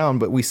see them around,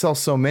 but we sell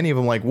so many of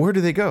them. Like, where do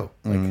they go?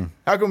 Like,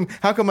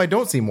 how come I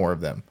don't see more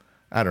of them?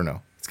 I don't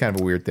know. It's kind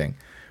of a weird thing.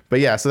 But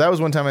yeah, so that was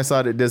one time I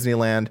saw it at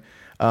Disneyland.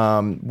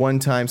 One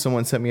time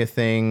someone sent me a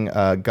thing.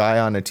 A guy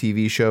on a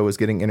TV show was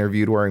getting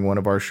interviewed wearing one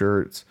of our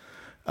shirts.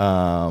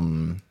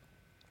 That's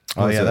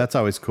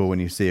always cool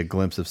when you see a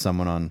glimpse of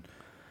someone on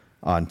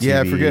TV. Yeah,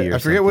 I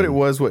forget what it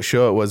was, what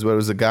show it was, but it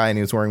was a guy and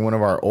he was wearing one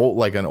of our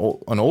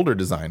an older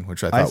design,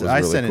 which I thought was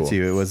really cool. I sent it to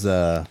you. It was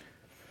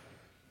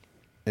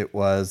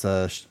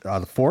the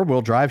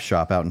 4-wheel drive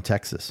shop out in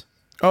Texas.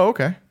 Oh,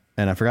 okay.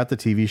 And I forgot the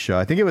TV show.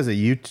 I think it was was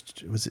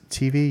it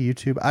TV,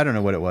 YouTube? I don't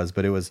know what it was,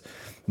 but it was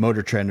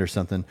Motor Trend or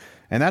something.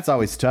 And that's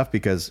always tough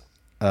because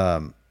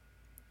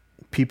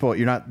people,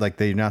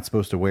 they're not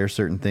supposed to wear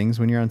certain things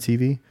when you're on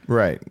TV.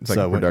 Right. It's like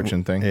a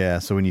production thing. Yeah.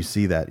 So when you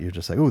see that, you're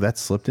just like, oh,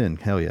 that's slipped in.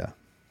 Hell yeah.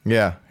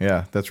 Yeah.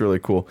 That's really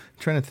cool. I'm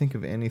trying to think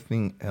of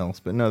anything else,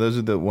 but no, those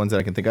are the ones that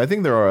I can think of. I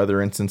think there are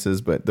other instances,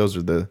 but those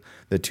are the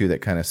two that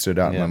kind of stood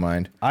out in my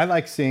mind. I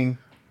like seeing,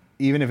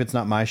 even if it's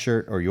not my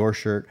shirt or your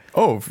shirt.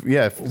 Oh,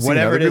 yeah.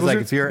 Whatever it is, like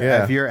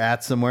if you're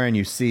at somewhere and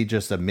you see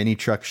just a mini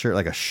truck shirt,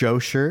 like a show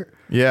shirt.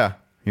 Yeah.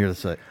 You're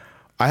just like,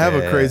 I have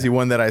a crazy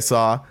one that I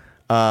saw.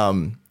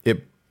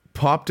 It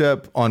popped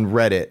up on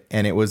Reddit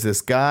and it was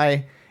this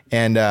guy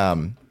and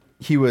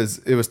it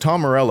was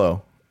Tom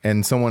Morello.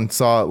 And someone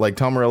saw like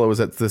Tom Morello was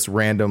at this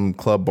random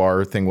club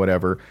bar thing,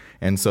 whatever.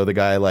 And so the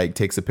guy like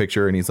takes a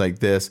picture and he's like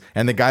this,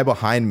 and the guy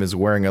behind him is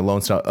wearing a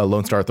Lone Star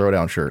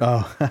Throwdown shirt.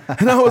 Oh,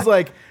 and I was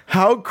like,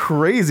 how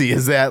crazy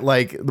is that?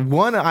 Like,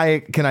 one, I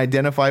can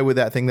identify with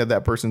that thing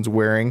that person's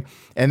wearing,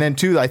 and then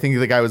two, I think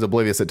the guy was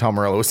oblivious that Tom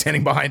Morello was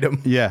standing behind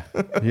him. Yeah.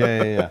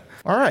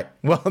 All right.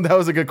 Well, that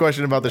was a good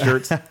question about the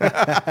shirts.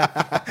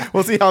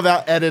 We'll see how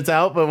that edits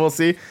out, but we'll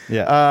see.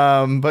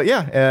 Yeah. But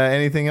yeah,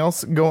 anything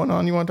else going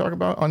on you want to talk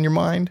about on your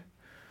mind?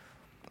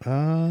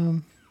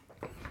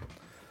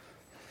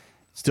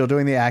 Still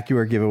doing the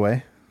Acura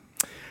giveaway.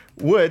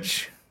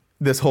 Which,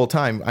 this whole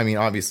time, I mean,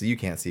 obviously you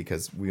can't see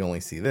because we only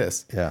see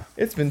this. Yeah.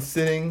 It's been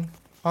sitting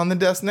on the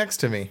desk next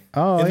to me.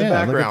 Oh, in the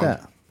background. Look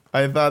at that.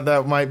 I thought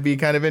that might be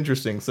kind of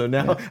interesting. So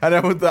now,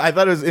 and I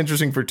thought it was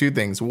interesting for two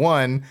things.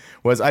 One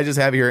was I just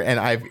have here and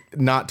I've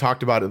not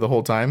talked about it the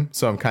whole time.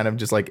 So I'm kind of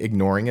just like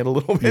ignoring it a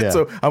little bit. Yeah.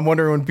 So I'm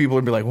wondering when people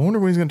would be like, I wonder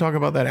when he's going to talk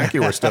about that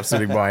Acura stuff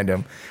sitting behind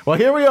him. Well,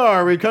 here we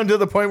are. We come to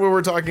the point where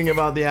we're talking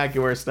about the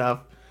Acura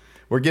stuff.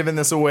 We're giving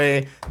this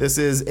away. This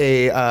is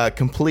a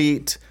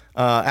complete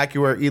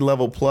Acura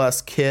E-Level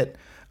Plus kit,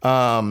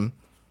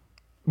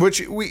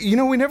 which we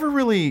never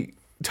really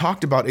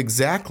talked about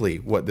exactly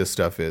what this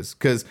stuff is,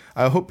 because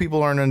I hope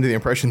people aren't under the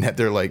impression that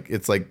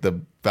it's like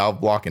the valve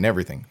block and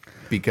everything.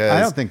 Because I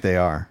don't think they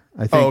are.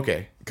 I think,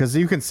 okay, because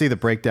you can see the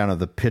breakdown of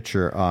the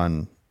picture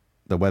on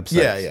the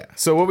website. Yeah.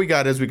 So what we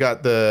got is we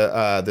got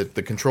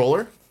the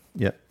controller,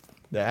 Yep.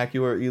 the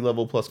Acura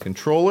E-Level Plus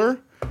controller.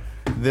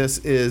 This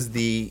is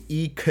the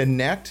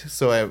E-Connect.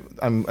 So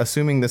I'm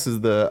assuming this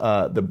is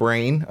the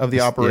brain of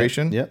the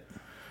operation. Yep.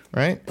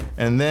 Right.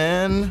 And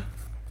then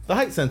the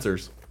height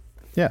sensors.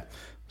 Yeah.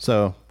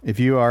 So if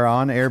you are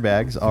on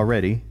airbags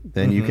already,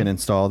 then you can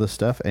install this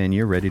stuff and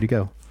you're ready to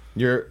go.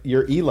 You're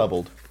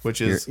E-leveled,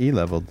 which is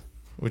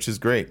which is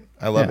great.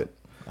 I love Yeah. it.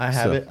 I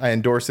have it. I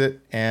endorse it.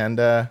 And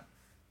yes.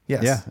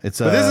 Yeah, it's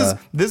but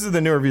this is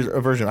the newer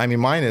version. I mean,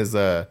 mine's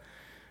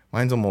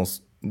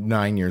almost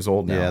 9 years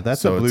old now. Yeah, that's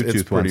so a Bluetooth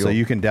it's one, pretty so old.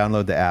 you can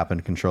download the app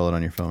and control it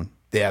on your phone.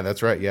 Yeah,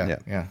 that's right.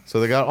 Yeah. So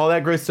they got all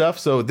that great stuff.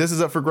 So this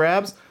is up for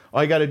grabs.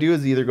 All you got to do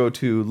is either go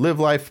to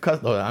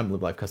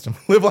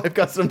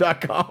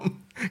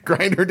livelifecustom.com,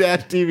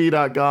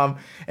 grinder-tv.com,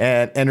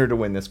 and enter to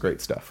win this great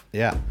stuff.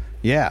 Yeah.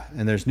 Yeah.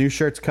 And there's new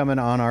shirts coming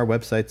on our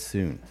website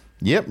soon.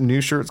 Yep,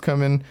 new shirts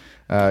coming.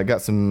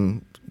 Got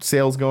some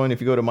sales going.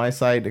 If you go to my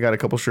site, I got a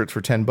couple shirts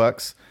for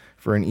 $10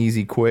 for an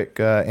easy, quick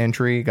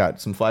entry. Got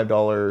some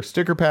 $5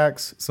 sticker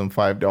packs, some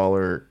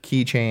 $5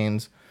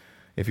 keychains.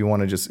 If you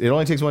want to it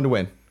only takes one to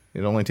win.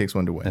 It only takes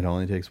one to win. It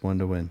only takes one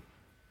to win.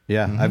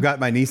 Yeah, I've got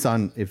my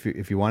Nissan.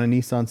 If you want a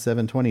Nissan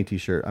 720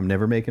 t-shirt, I'm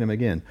never making them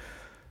again.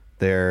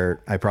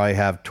 I probably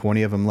have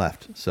 20 of them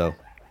left. So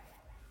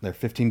they're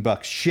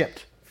 $15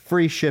 shipped,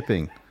 free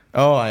shipping.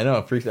 Oh, I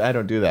know. I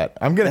don't do that.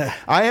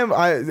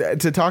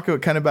 To talk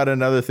kind of about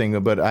another thing,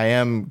 but I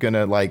am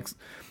gonna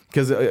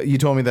because you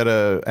told me that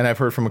and I've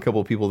heard from a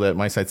couple of people that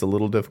my site's a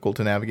little difficult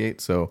to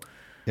navigate. So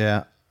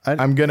yeah,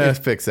 I'm gonna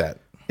fix that.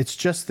 It's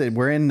just that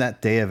we're in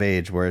that day of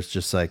age where it's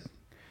just like,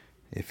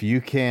 if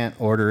you can't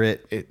order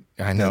it,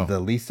 I know the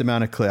least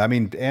amount of I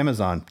mean,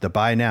 Amazon, the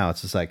buy now,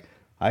 it's just like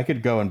I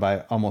could go and buy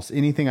almost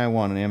anything I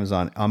want on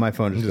Amazon on my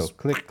phone. Just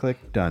go click,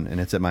 click, done,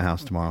 and it's at my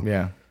house tomorrow.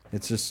 Yeah,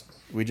 it's just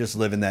we just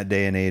live in that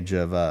day and age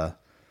of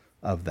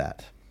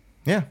that.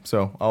 Yeah,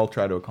 so I'll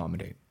try to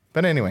accommodate.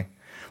 But anyway,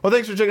 well,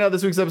 thanks for checking out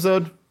this week's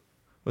episode.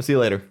 We'll see you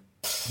later.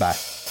 Bye.